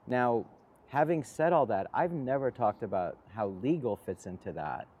 Now, having said all that, I've never talked about how legal fits into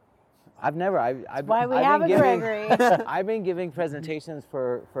that. That's why we have a Gregory. I've been giving presentations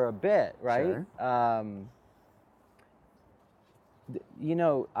for a bit, right? Sure.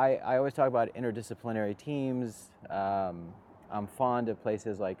 I always talk about interdisciplinary teams. I'm fond of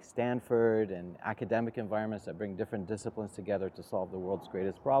places like Stanford and academic environments that bring different disciplines together to solve the world's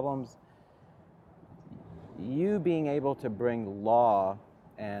greatest problems. You being able to bring law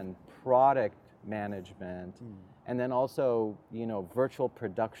and product management, and then also, virtual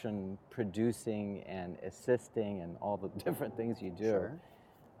production, producing and assisting and all the different things you do. Sure.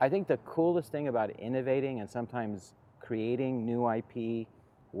 I think the coolest thing about innovating and sometimes creating new IP,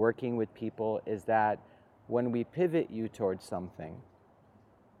 working with people, is that when we pivot you towards something,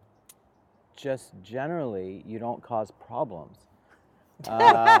 just generally, you don't cause problems. Really?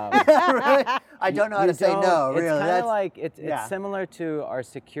 I don't know how to say no, really. It's kind of like, yeah. it's similar to our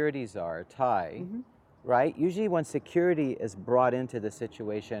security czar, Ty, right? Usually when security is brought into the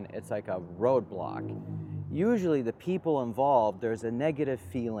situation, it's like a roadblock. Usually the people involved, there's a negative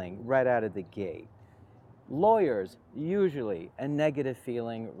feeling right out of the gate. Lawyers, usually a negative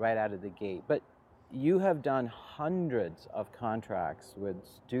feeling right out of the gate. But you have done hundreds of contracts with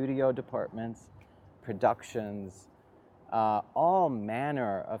studio departments, productions, all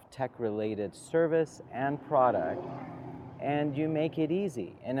manner of tech-related service and product, and you make it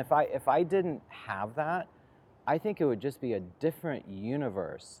easy. And if I didn't have that, I think it would just be a different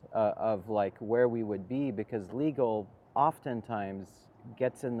universe of like where we would be, because legal oftentimes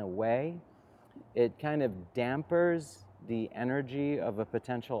gets in the way. It kind of dampers the energy of a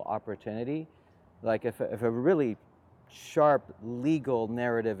potential opportunity. Like if a really sharp legal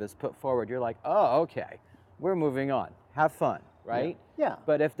narrative is put forward, you're like, oh, okay, we're moving on. Have fun, right? Yeah.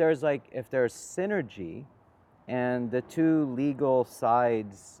 But if there's synergy and the two legal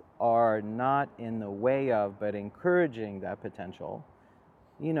sides are not in the way of, but encouraging that potential,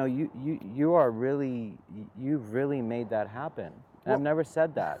 you've really made that happen. And I've never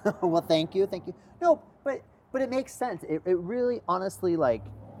said that. Well, thank you. No, but it makes sense. It really, honestly, like,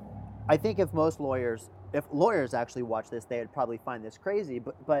 I think if lawyers actually watch this, they would probably find this crazy,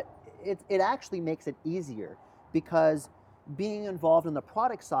 but it actually makes it easier, because being involved in the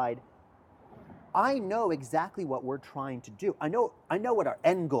product side, I know exactly what we're trying to do. I know what our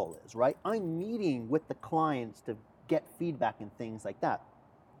end goal is, right? I'm meeting with the clients to get feedback and things like that.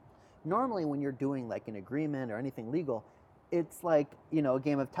 Normally when you're doing like an agreement or anything legal, it's like, a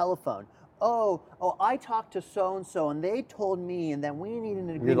game of telephone. Oh, I talked to so-and-so and they told me, and then we need an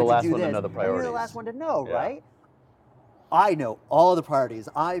agreement to do this. You're the last one to know the priorities. You're the last one to know, right? I know all the priorities.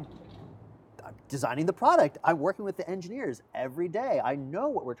 I've designing the product. I'm working with the engineers every day. I know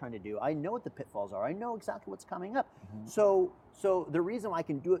what we're trying to do. I know what the pitfalls are. I know exactly what's coming up. So the reason why I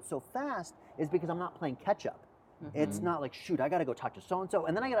can do it so fast is because I'm not playing catch up. It's not like, shoot, I got to go talk to so-and-so,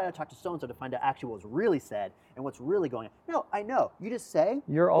 and then I got to talk to so-and-so to find out actually what was really said and what's really going on. No, I know. You just say.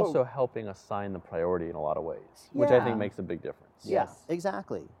 You're also helping assign the priority in a lot of ways, which I think makes a big difference. Yeah, Yes.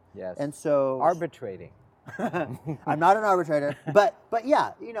 exactly. Yes. And so Arbitrating. I'm not an arbitrator, but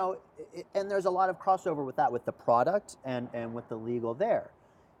yeah, you know, and there's a lot of crossover with that, with the product and with the legal there.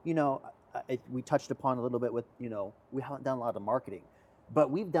 You know, we touched upon a little bit with, you know, we haven't done a lot of marketing,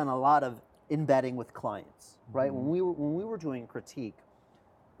 but we've done a lot of embedding with clients, right? When we were doing critique,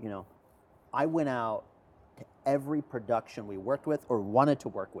 you know, I went out to every production we worked with or wanted to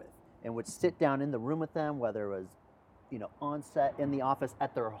work with, and would sit down in the room with them, whether it was, you know, on set, in the office,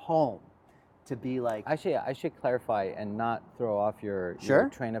 at their home, to be like. Actually, I should clarify and not throw off your Sure.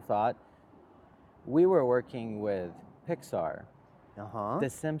 train of thought. We were working with Pixar, The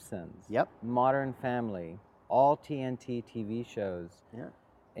Simpsons, Yep. Modern Family, all TNT TV shows, Yeah.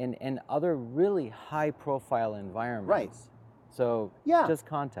 and other really high-profile environments. Right. So Yeah. just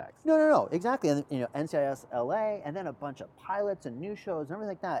context. No, exactly. And you know, NCIS LA, and then a bunch of pilots and new shows and everything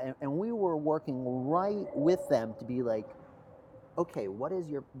like that. And we were working right with them to be like, okay, what is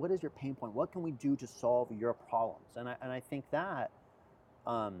your pain point? What can we do to solve your problems? And I think that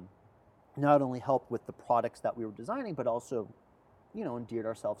not only helped with the products that we were designing, but also, you know, endeared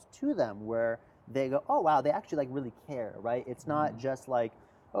ourselves to them, where they go, oh wow, they actually like really care, right? It's not just like,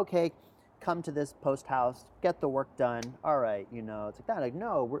 okay, come to this post house, get the work done. All right, you know, it's like that. Like,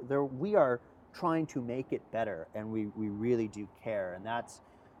 no, we are trying to make it better, and we really do care, and that's,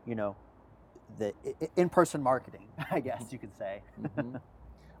 you know, the in-person marketing, I guess you could say.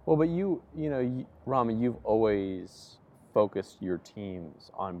 Well, but Rami, you've always focused your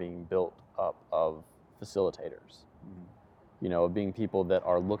teams on being built up of facilitators. You know, of being people that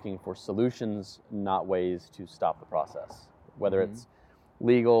are looking for solutions, not ways to stop the process. Whether it's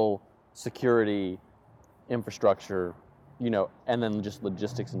legal, security, infrastructure, you know, and then just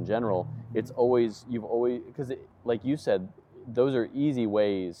logistics in general. It's always, because like you said, those are easy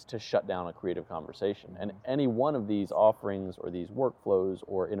ways to shut down a creative conversation. And any one of these offerings or these workflows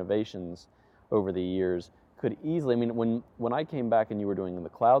or innovations over the years could easily, I mean, when I came back and you were doing the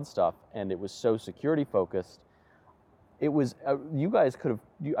cloud stuff and it was so security focused, it was, you guys could have,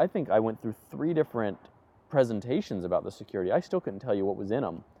 I think I went through 3 different presentations about the security. I still couldn't tell you what was in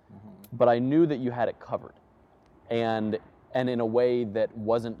them, but I knew that you had it covered. And in a way that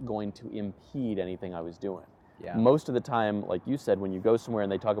wasn't going to impede anything I was doing. Yeah. Most of the time, like you said, when you go somewhere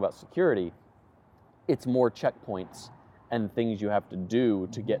and they talk about security, it's more checkpoints and things you have to do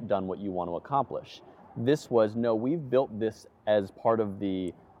to get done what you want to accomplish. This was, no, we've built this as part of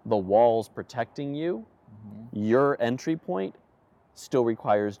the walls protecting you. Your entry point still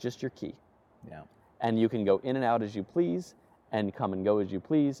requires just your key. Yeah. And you can go in and out as you please and come and go as you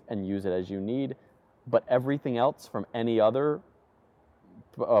please and use it as you need. But everything else from any other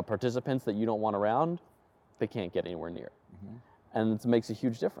participants that you don't want around, they can't get anywhere near. And it makes a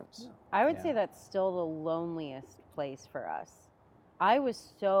huge difference. I would say that's still the loneliest place for us. I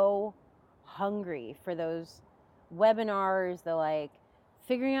was so hungry for those webinars, the like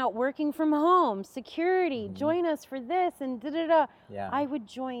figuring out working from home, security, join us for this and da-da-da. Yeah. I would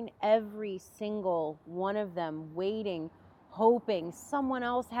join every single one of them, waiting, hoping someone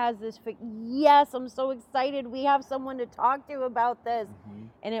else has this. Yes, I'm so excited. We have someone to talk to about this.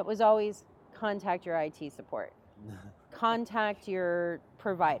 And it was always contact your IT support. Contact your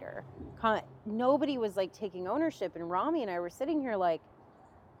provider. Nobody was like taking ownership. And Rami and I were sitting here like,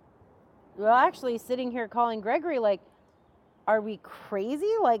 well, actually sitting here calling Gregory like, are we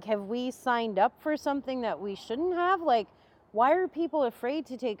crazy? Like, have we signed up for something that we shouldn't have? Like, why are people afraid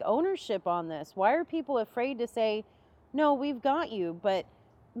to take ownership on this? Why are people afraid to say, no, we've got you? But,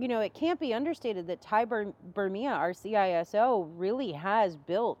 you know, it can't be understated that Ty Bermia, our CISO, really has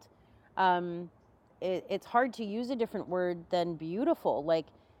built, it's hard to use a different word than beautiful. Like,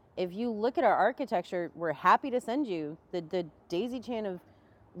 if you look at our architecture, we're happy to send you the daisy chain of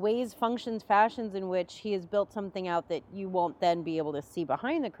ways, functions, fashions in which he has built something out that you won't then be able to see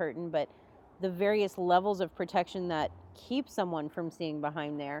behind the curtain, but the various levels of protection that keep someone from seeing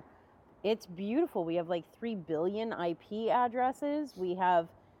behind there. It's beautiful. We have like 3 billion IP addresses. We have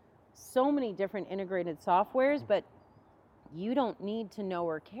so many different integrated softwares, but you don't need to know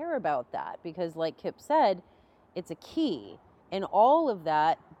or care about that because, like Kip said, it's a key. And all of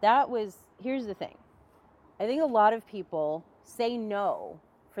that here's the thing. I think a lot of people say no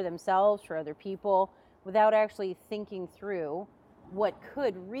for themselves, for other people, without actually thinking through what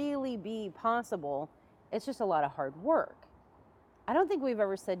could really be possible. It's just a lot of hard work. I don't think we've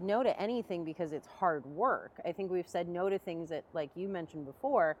ever said no to anything because it's hard work. I think we've said no to things that, like you mentioned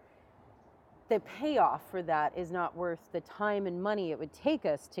before, the payoff for that is not worth the time and money it would take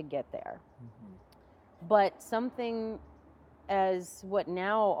us to get there. But something as what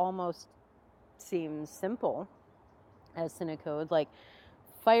now almost seems simple as Cinecode, like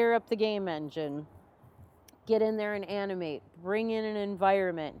fire up the game engine, get in there and animate, bring in an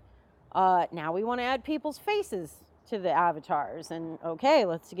environment. Now we want to add people's faces to the avatars, and okay,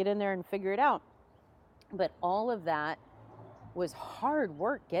 let's get in there and figure it out. But all of that was hard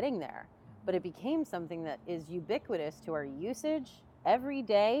work getting there, but it became something that is ubiquitous to our usage every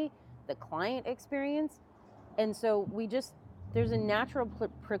day, the client experience. And so there's a natural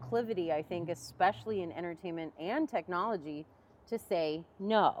proclivity, I think, especially in entertainment and technology, to say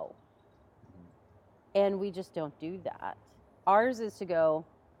no. And we just don't do that. Ours is to go,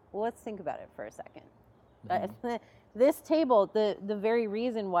 well, let's think about it for a second. This table, the very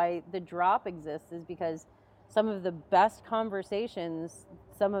reason why the drop exists is because some of the best conversations,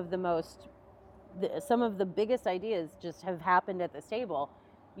 some of the biggest ideas just have happened at this table.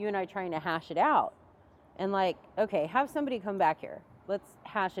 You and I trying to hash it out. And like, okay, have somebody come back here. Let's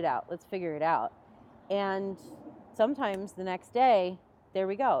hash it out. Let's figure it out. And sometimes the next day, there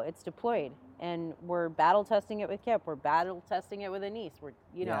we go. It's deployed. And we're battle testing it with Kip. We're battle testing it with Anise.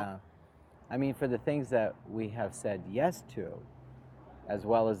 Yeah. I mean, for the things that we have said yes to, as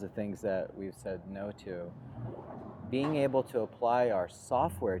well as the things that we've said no to, being able to apply our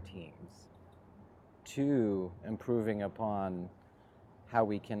software teams to improving upon how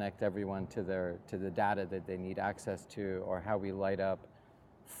we connect everyone to the data that they need access to, or how we light up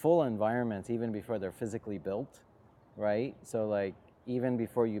full environments even before they're physically built, right? So like even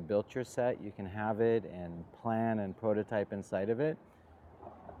before you built your set, you can have it and plan and prototype inside of it.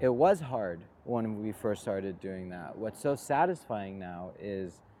 It was hard when we first started doing that. What's so satisfying now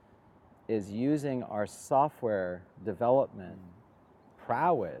is using our software development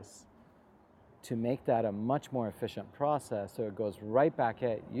prowess to make that a much more efficient process, so it goes right back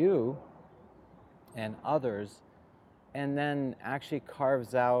at you and others, and then actually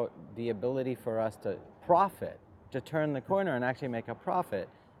carves out the ability for us to profit, to turn the corner and actually make a profit.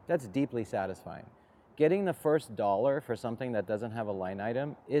 That's deeply satisfying. Getting the first dollar for something that doesn't have a line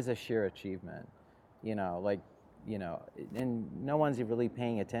item is a sheer achievement. And no one's really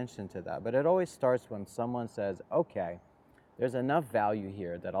paying attention to that, but it always starts when someone says, okay, there's enough value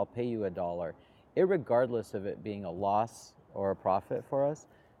here that I'll pay you $1, irregardless of it being a loss or a profit for us.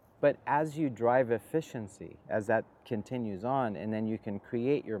 But as you drive efficiency, as that continues on, and then you can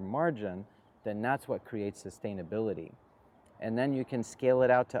create your margin, then that's what creates sustainability. And then you can scale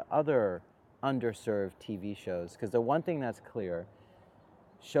it out to other underserved TV shows. Because the one thing that's clear,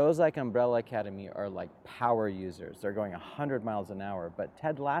 shows like Umbrella Academy are like power users. They're going 100 miles an hour. But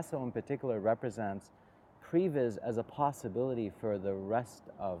Ted Lasso in particular represents previs as a possibility for the rest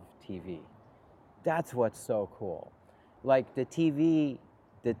of TV. That's what's so cool. Like the TV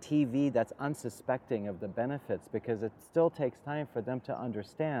that's unsuspecting of the benefits, because it still takes time for them to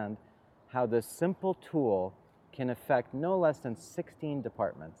understand how this simple tool can affect no less than 16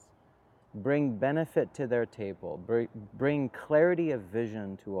 departments, bring benefit to their table, bring clarity of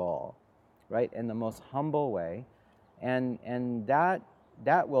vision to all, right, in the most humble way, and that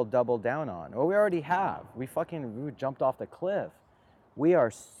will double down on. Well, we already have. We jumped off the cliff. We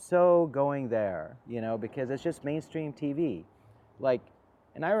are so going there, because it's just mainstream TV.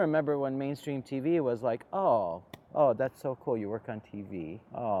 And I remember when mainstream TV was like, oh, that's so cool, you work on TV.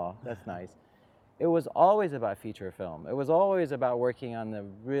 Oh, that's nice. It was always about feature film. It was always about working on the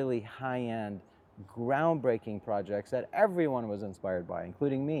really high-end, groundbreaking projects that everyone was inspired by,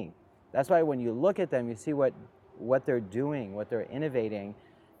 including me. That's why when you look at them, you see what they're doing, what they're innovating,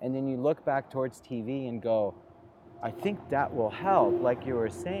 and then you look back towards TV and go, I think that will help, like you were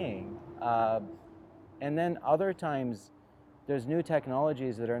saying. And then other times, there's new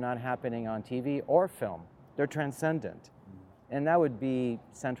technologies that are not happening on TV or film. They're transcendent. And that would be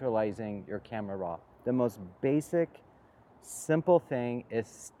centralizing your camera raw. The most basic, simple thing is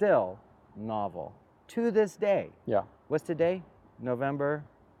still novel to this day. Yeah. What's today? November?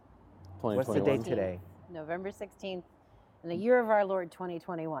 2021. What's the date today? November 16th, in the year of our Lord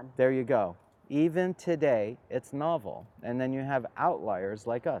 2021. There you go. Even today, it's novel. And then you have outliers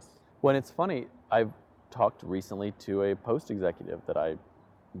like us. When it's funny, I've talked recently to a post executive that I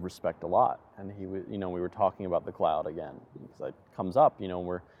respect a lot, and we were talking about the cloud again, because it comes up,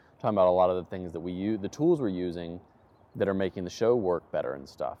 we're talking about a lot of the things that we use, the tools we're using that are making the show work better and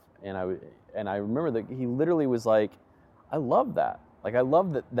stuff. And I remember that he literally was like, I love that. Like, I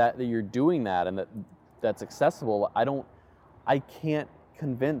love that you're doing that and that's accessible. I can't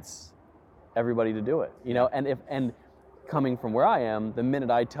convince everybody to do it, you know? And coming from where I am, the minute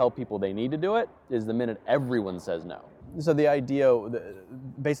I tell people they need to do it is the minute everyone says no. So the idea,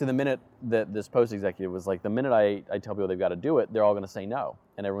 basically the minute that this post executive was like, the minute I tell people they've got to do it, they're all going to say no,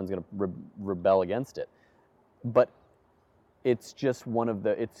 and everyone's going to rebel against it. But it's just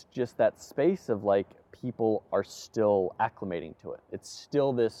it's just that space of like, people are still acclimating to it. It's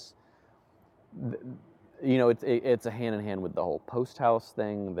still this, you know, it's a hand in hand with the whole post house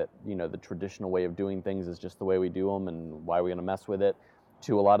thing, that, you know, the traditional way of doing things is just the way we do them, and why are we going to mess with it,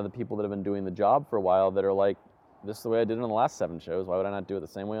 to a lot of the people that have been doing the job for a while that are like, this is the way I did it on the last 7 shows, why would I not do it the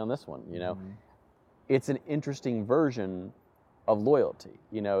same way on this one, you know? Mm-hmm. It's an interesting version of loyalty.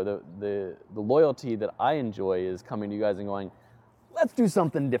 You know, the loyalty that I enjoy is coming to you guys and going, let's do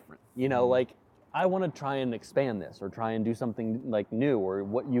something different, you know, like, I want to try and expand this, or try and do something like new, or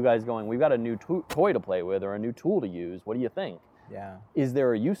what you guys going, we've got a new toy to play with, or a new tool to use. What do you think? Yeah. Is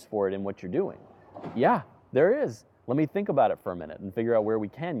there a use for it in what you're doing? Yeah, there is. Let me think about it for a minute and figure out where we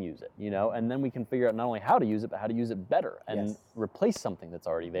can use it, you know, and then we can figure out not only how to use it, but how to use it better, and replace something that's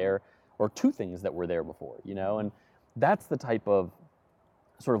already there, or 2 things that were there before, you know, and that's the type of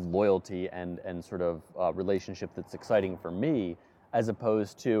sort of loyalty and sort of relationship that's exciting for me, as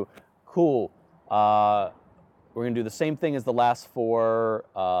opposed to, cool, we're going to do the same thing as the last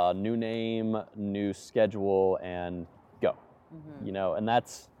 4, new name, new schedule, and go. Mm-hmm. You know, and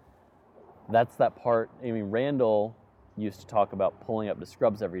that's that part. I mean, Randall used to talk about pulling up to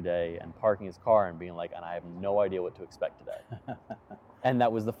Scrubs every day and parking his car and being like, and I have no idea what to expect today. And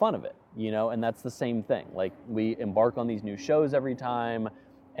that was the fun of it, you know, and that's the same thing. Like, we embark on these new shows every time,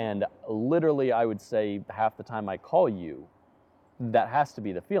 and literally I would say half the time I call you, that has to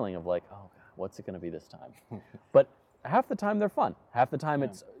be the feeling of like, oh God, what's it going to be this time? But half the time they're fun. Half the time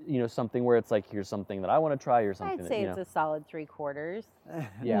it's, you know, something where it's like, here's something that I want to try, or something. I'd say that, it's a solid 3/4.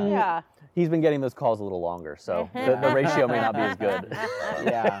 Yeah. Yeah. He's been getting those calls a little longer, so the ratio may not be as good.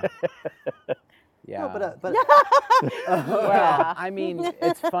 Yeah. Yeah. No, but well, I mean,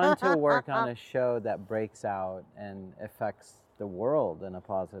 it's fun to work on a show that breaks out and affects the world in a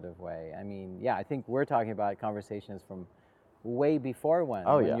positive way. I mean, yeah, I think we're talking about conversations from way before when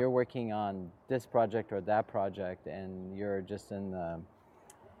you're working on this project or that project, and you're just in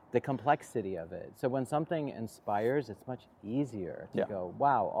the complexity of it. So when something inspires, it's much easier to go,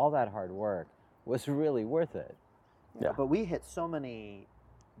 wow, all that hard work was really worth it. Yeah, but we hit so many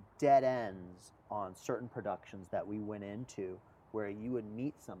dead ends on certain productions that we went into, where you would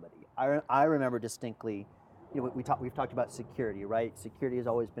meet somebody. I remember distinctly, you know, we've talked about security, right? Security has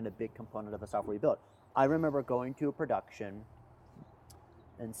always been a big component of the software we built. I remember going to a production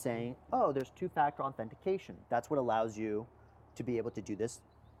and saying, oh, there's 2-factor authentication. That's what allows you to be able to do this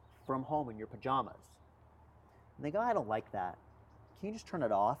from home in your pajamas. And they go, I don't like that. Can you just turn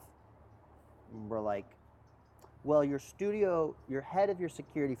it off? And we're like, well, your head of your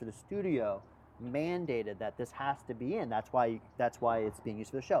security for the studio mandated that this has to be in. That's why it's being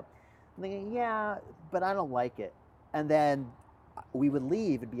used for the show. I'm thinking, yeah, but I don't like it. And then we would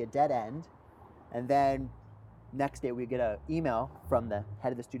leave, it'd be a dead end. And then next day we'd get an email from the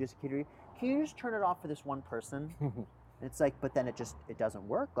head of the studio security. Can you just turn it off for this one person? And it's like, but then it doesn't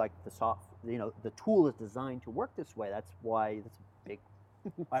work. Like the tool is designed to work this way. That's big,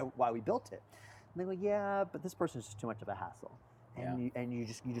 why we built it. And they go, yeah, but this person is just too much of a hassle. And you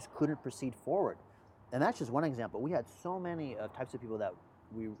just couldn't proceed forward. And that's just one example. We had so many types of people that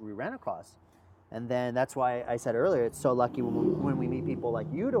we ran across. And then that's why I said earlier, it's so lucky when we meet people like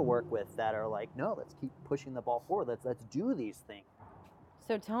you to work with that are like, no, let's keep pushing the ball forward. Let's do these things.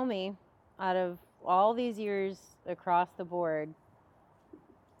 So tell me, out of all these years across the board,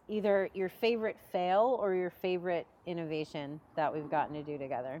 either your favorite fail or your favorite innovation that we've gotten to do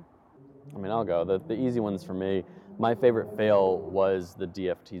together. I mean, I'll go. The easy ones for me. My favorite fail was the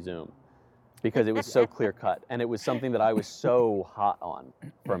DFT Zoom, because it was so clear cut, and it was something that I was so hot on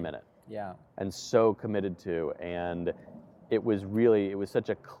for a minute. Yeah. And so committed to, and it was such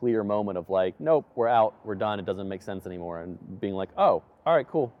a clear moment of like, nope, we're out, we're done, it doesn't make sense anymore, and being like, oh, all right,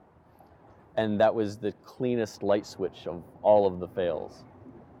 cool. And that was the cleanest light switch of all of the fails.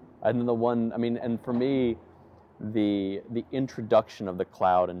 And then the one, I mean, and for me, the introduction of the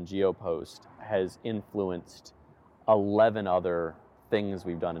cloud and GeoPost has influenced 11 other things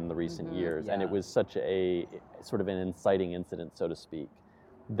we've done in the recent years. And it was such a sort of an inciting incident, so to speak,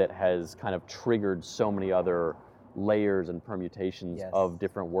 that has kind of triggered so many other layers and permutations of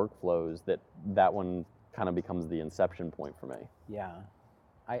different workflows that one kind of becomes the inception point for me. Yeah.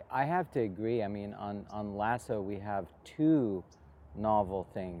 I have to agree. I mean, on Lasso, we have two novel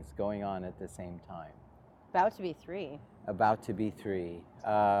things going on at the same time. About to be 3. About to be 3.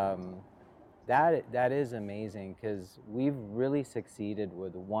 That is amazing because we've really succeeded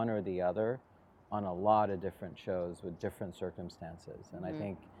with one or the other on a lot of different shows with different circumstances, and I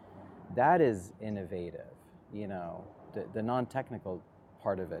think that is innovative. You know, the non-technical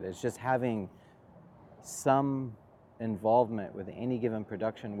part of it is just having some involvement with any given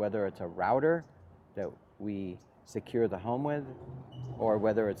production, whether it's a router that we secure the home with, or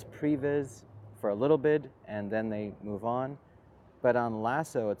whether it's previs for a little bit and then they move on. But on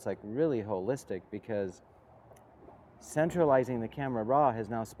Lasso, it's like really holistic because centralizing the camera raw has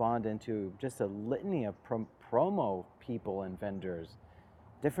now spawned into just a litany of promo people and vendors,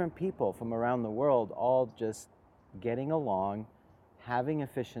 different people from around the world, all just getting along, having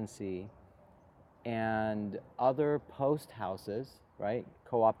efficiency, and other post houses, right?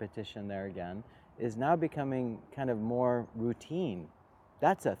 Co-opetition there again, is now becoming kind of more routine.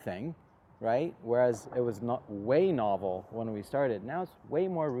 That's a thing, right? Whereas it was not way novel when we started. Now it's way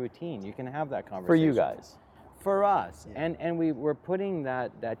more routine. You can have that conversation. For you guys. For us. Yeah. And we were putting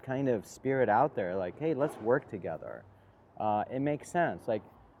that kind of spirit out there, like, hey, let's work together. It makes sense. Like,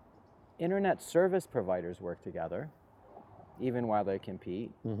 internet service providers work together, even while they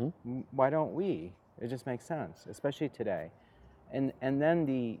compete. Why don't we? It just makes sense, especially today. And then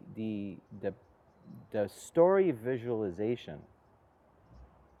the story visualization,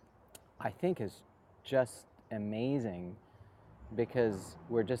 I think, is just amazing because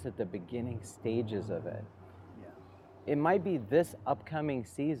we're just at the beginning stages of it. Yeah. It might be this upcoming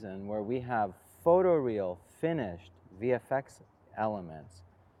season where we have photoreal finished VFX elements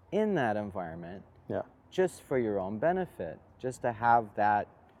in that environment, just for your own benefit, just to have that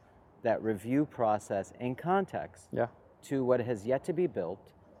review process in context to what has yet to be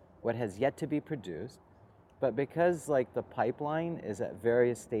built, what has yet to be produced. But because like the pipeline is at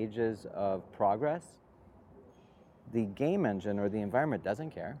various stages of progress, the game engine or the environment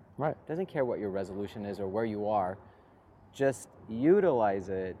doesn't care. Right. Doesn't care what your resolution is or where you are. Just utilize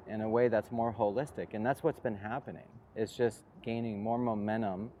it in a way that's more holistic. And that's what's been happening. It's just gaining more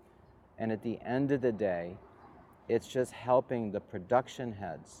momentum. And at the end of the day, it's just helping the production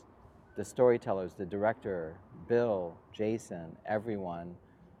heads, the storytellers, the director, Bill, Jason, everyone,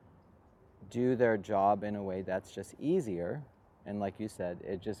 do their job in a way that's just easier. And like you said,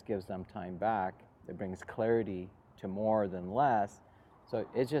 it just gives them time back. It brings clarity to more than less. So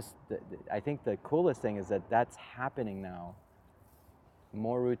it's just, I think the coolest thing is that that's happening now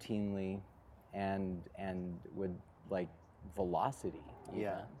more routinely and with like velocity. Even.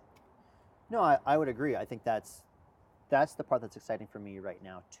 Yeah. No, I would agree. I think that's the part that's exciting for me right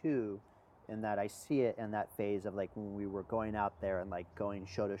now too, in that I see it in that phase of like when we were going out there and like going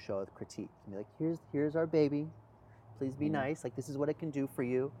show to show with critique and be like, here's our baby, please be nice, like this is what it can do for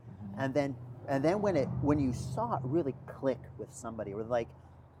you. And then when you saw it really click with somebody, or like,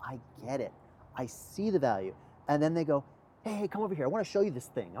 I get it, I see the value, and then they go, hey, come over here, I want to show you this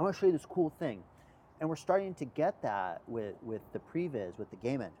thing, I want to show you this cool thing. And we're starting to get that with the previs, with the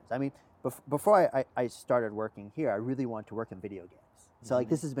game engines. I mean, before I started working here, I really wanted to work in video games. So like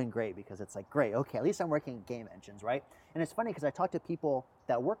this has been great because it's like, great, okay, at least I'm working in game engines, right? And it's funny because I talk to people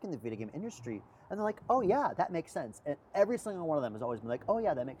that work in the video game industry and they're like, oh yeah, that makes sense. And every single one of them has always been like, oh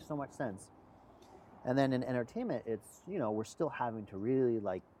yeah, that makes so much sense. And then in entertainment, it's, you know, we're still having to really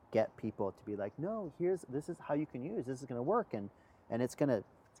like get people to be like, no, this is how you can use, this is gonna work, and it's gonna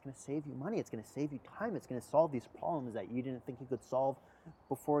save you money, it's gonna save you time, it's gonna solve these problems that you didn't think you could solve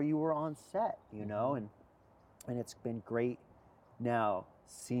before you were on set, you know, and it's been great now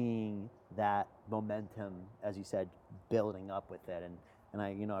seeing that momentum, as you said, building up with it, and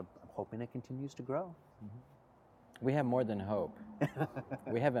I'm hoping it continues to grow. We have more than hope.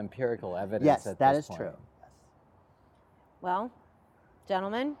 We have empirical evidence. Yes, at that this is point. true. Yes. Well,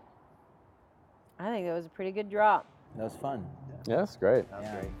 gentlemen, I think that was a pretty good drop. That was fun. Yeah, that's great. That's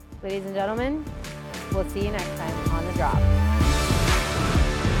great. Ladies and gentlemen, we'll see you next time on The Drop.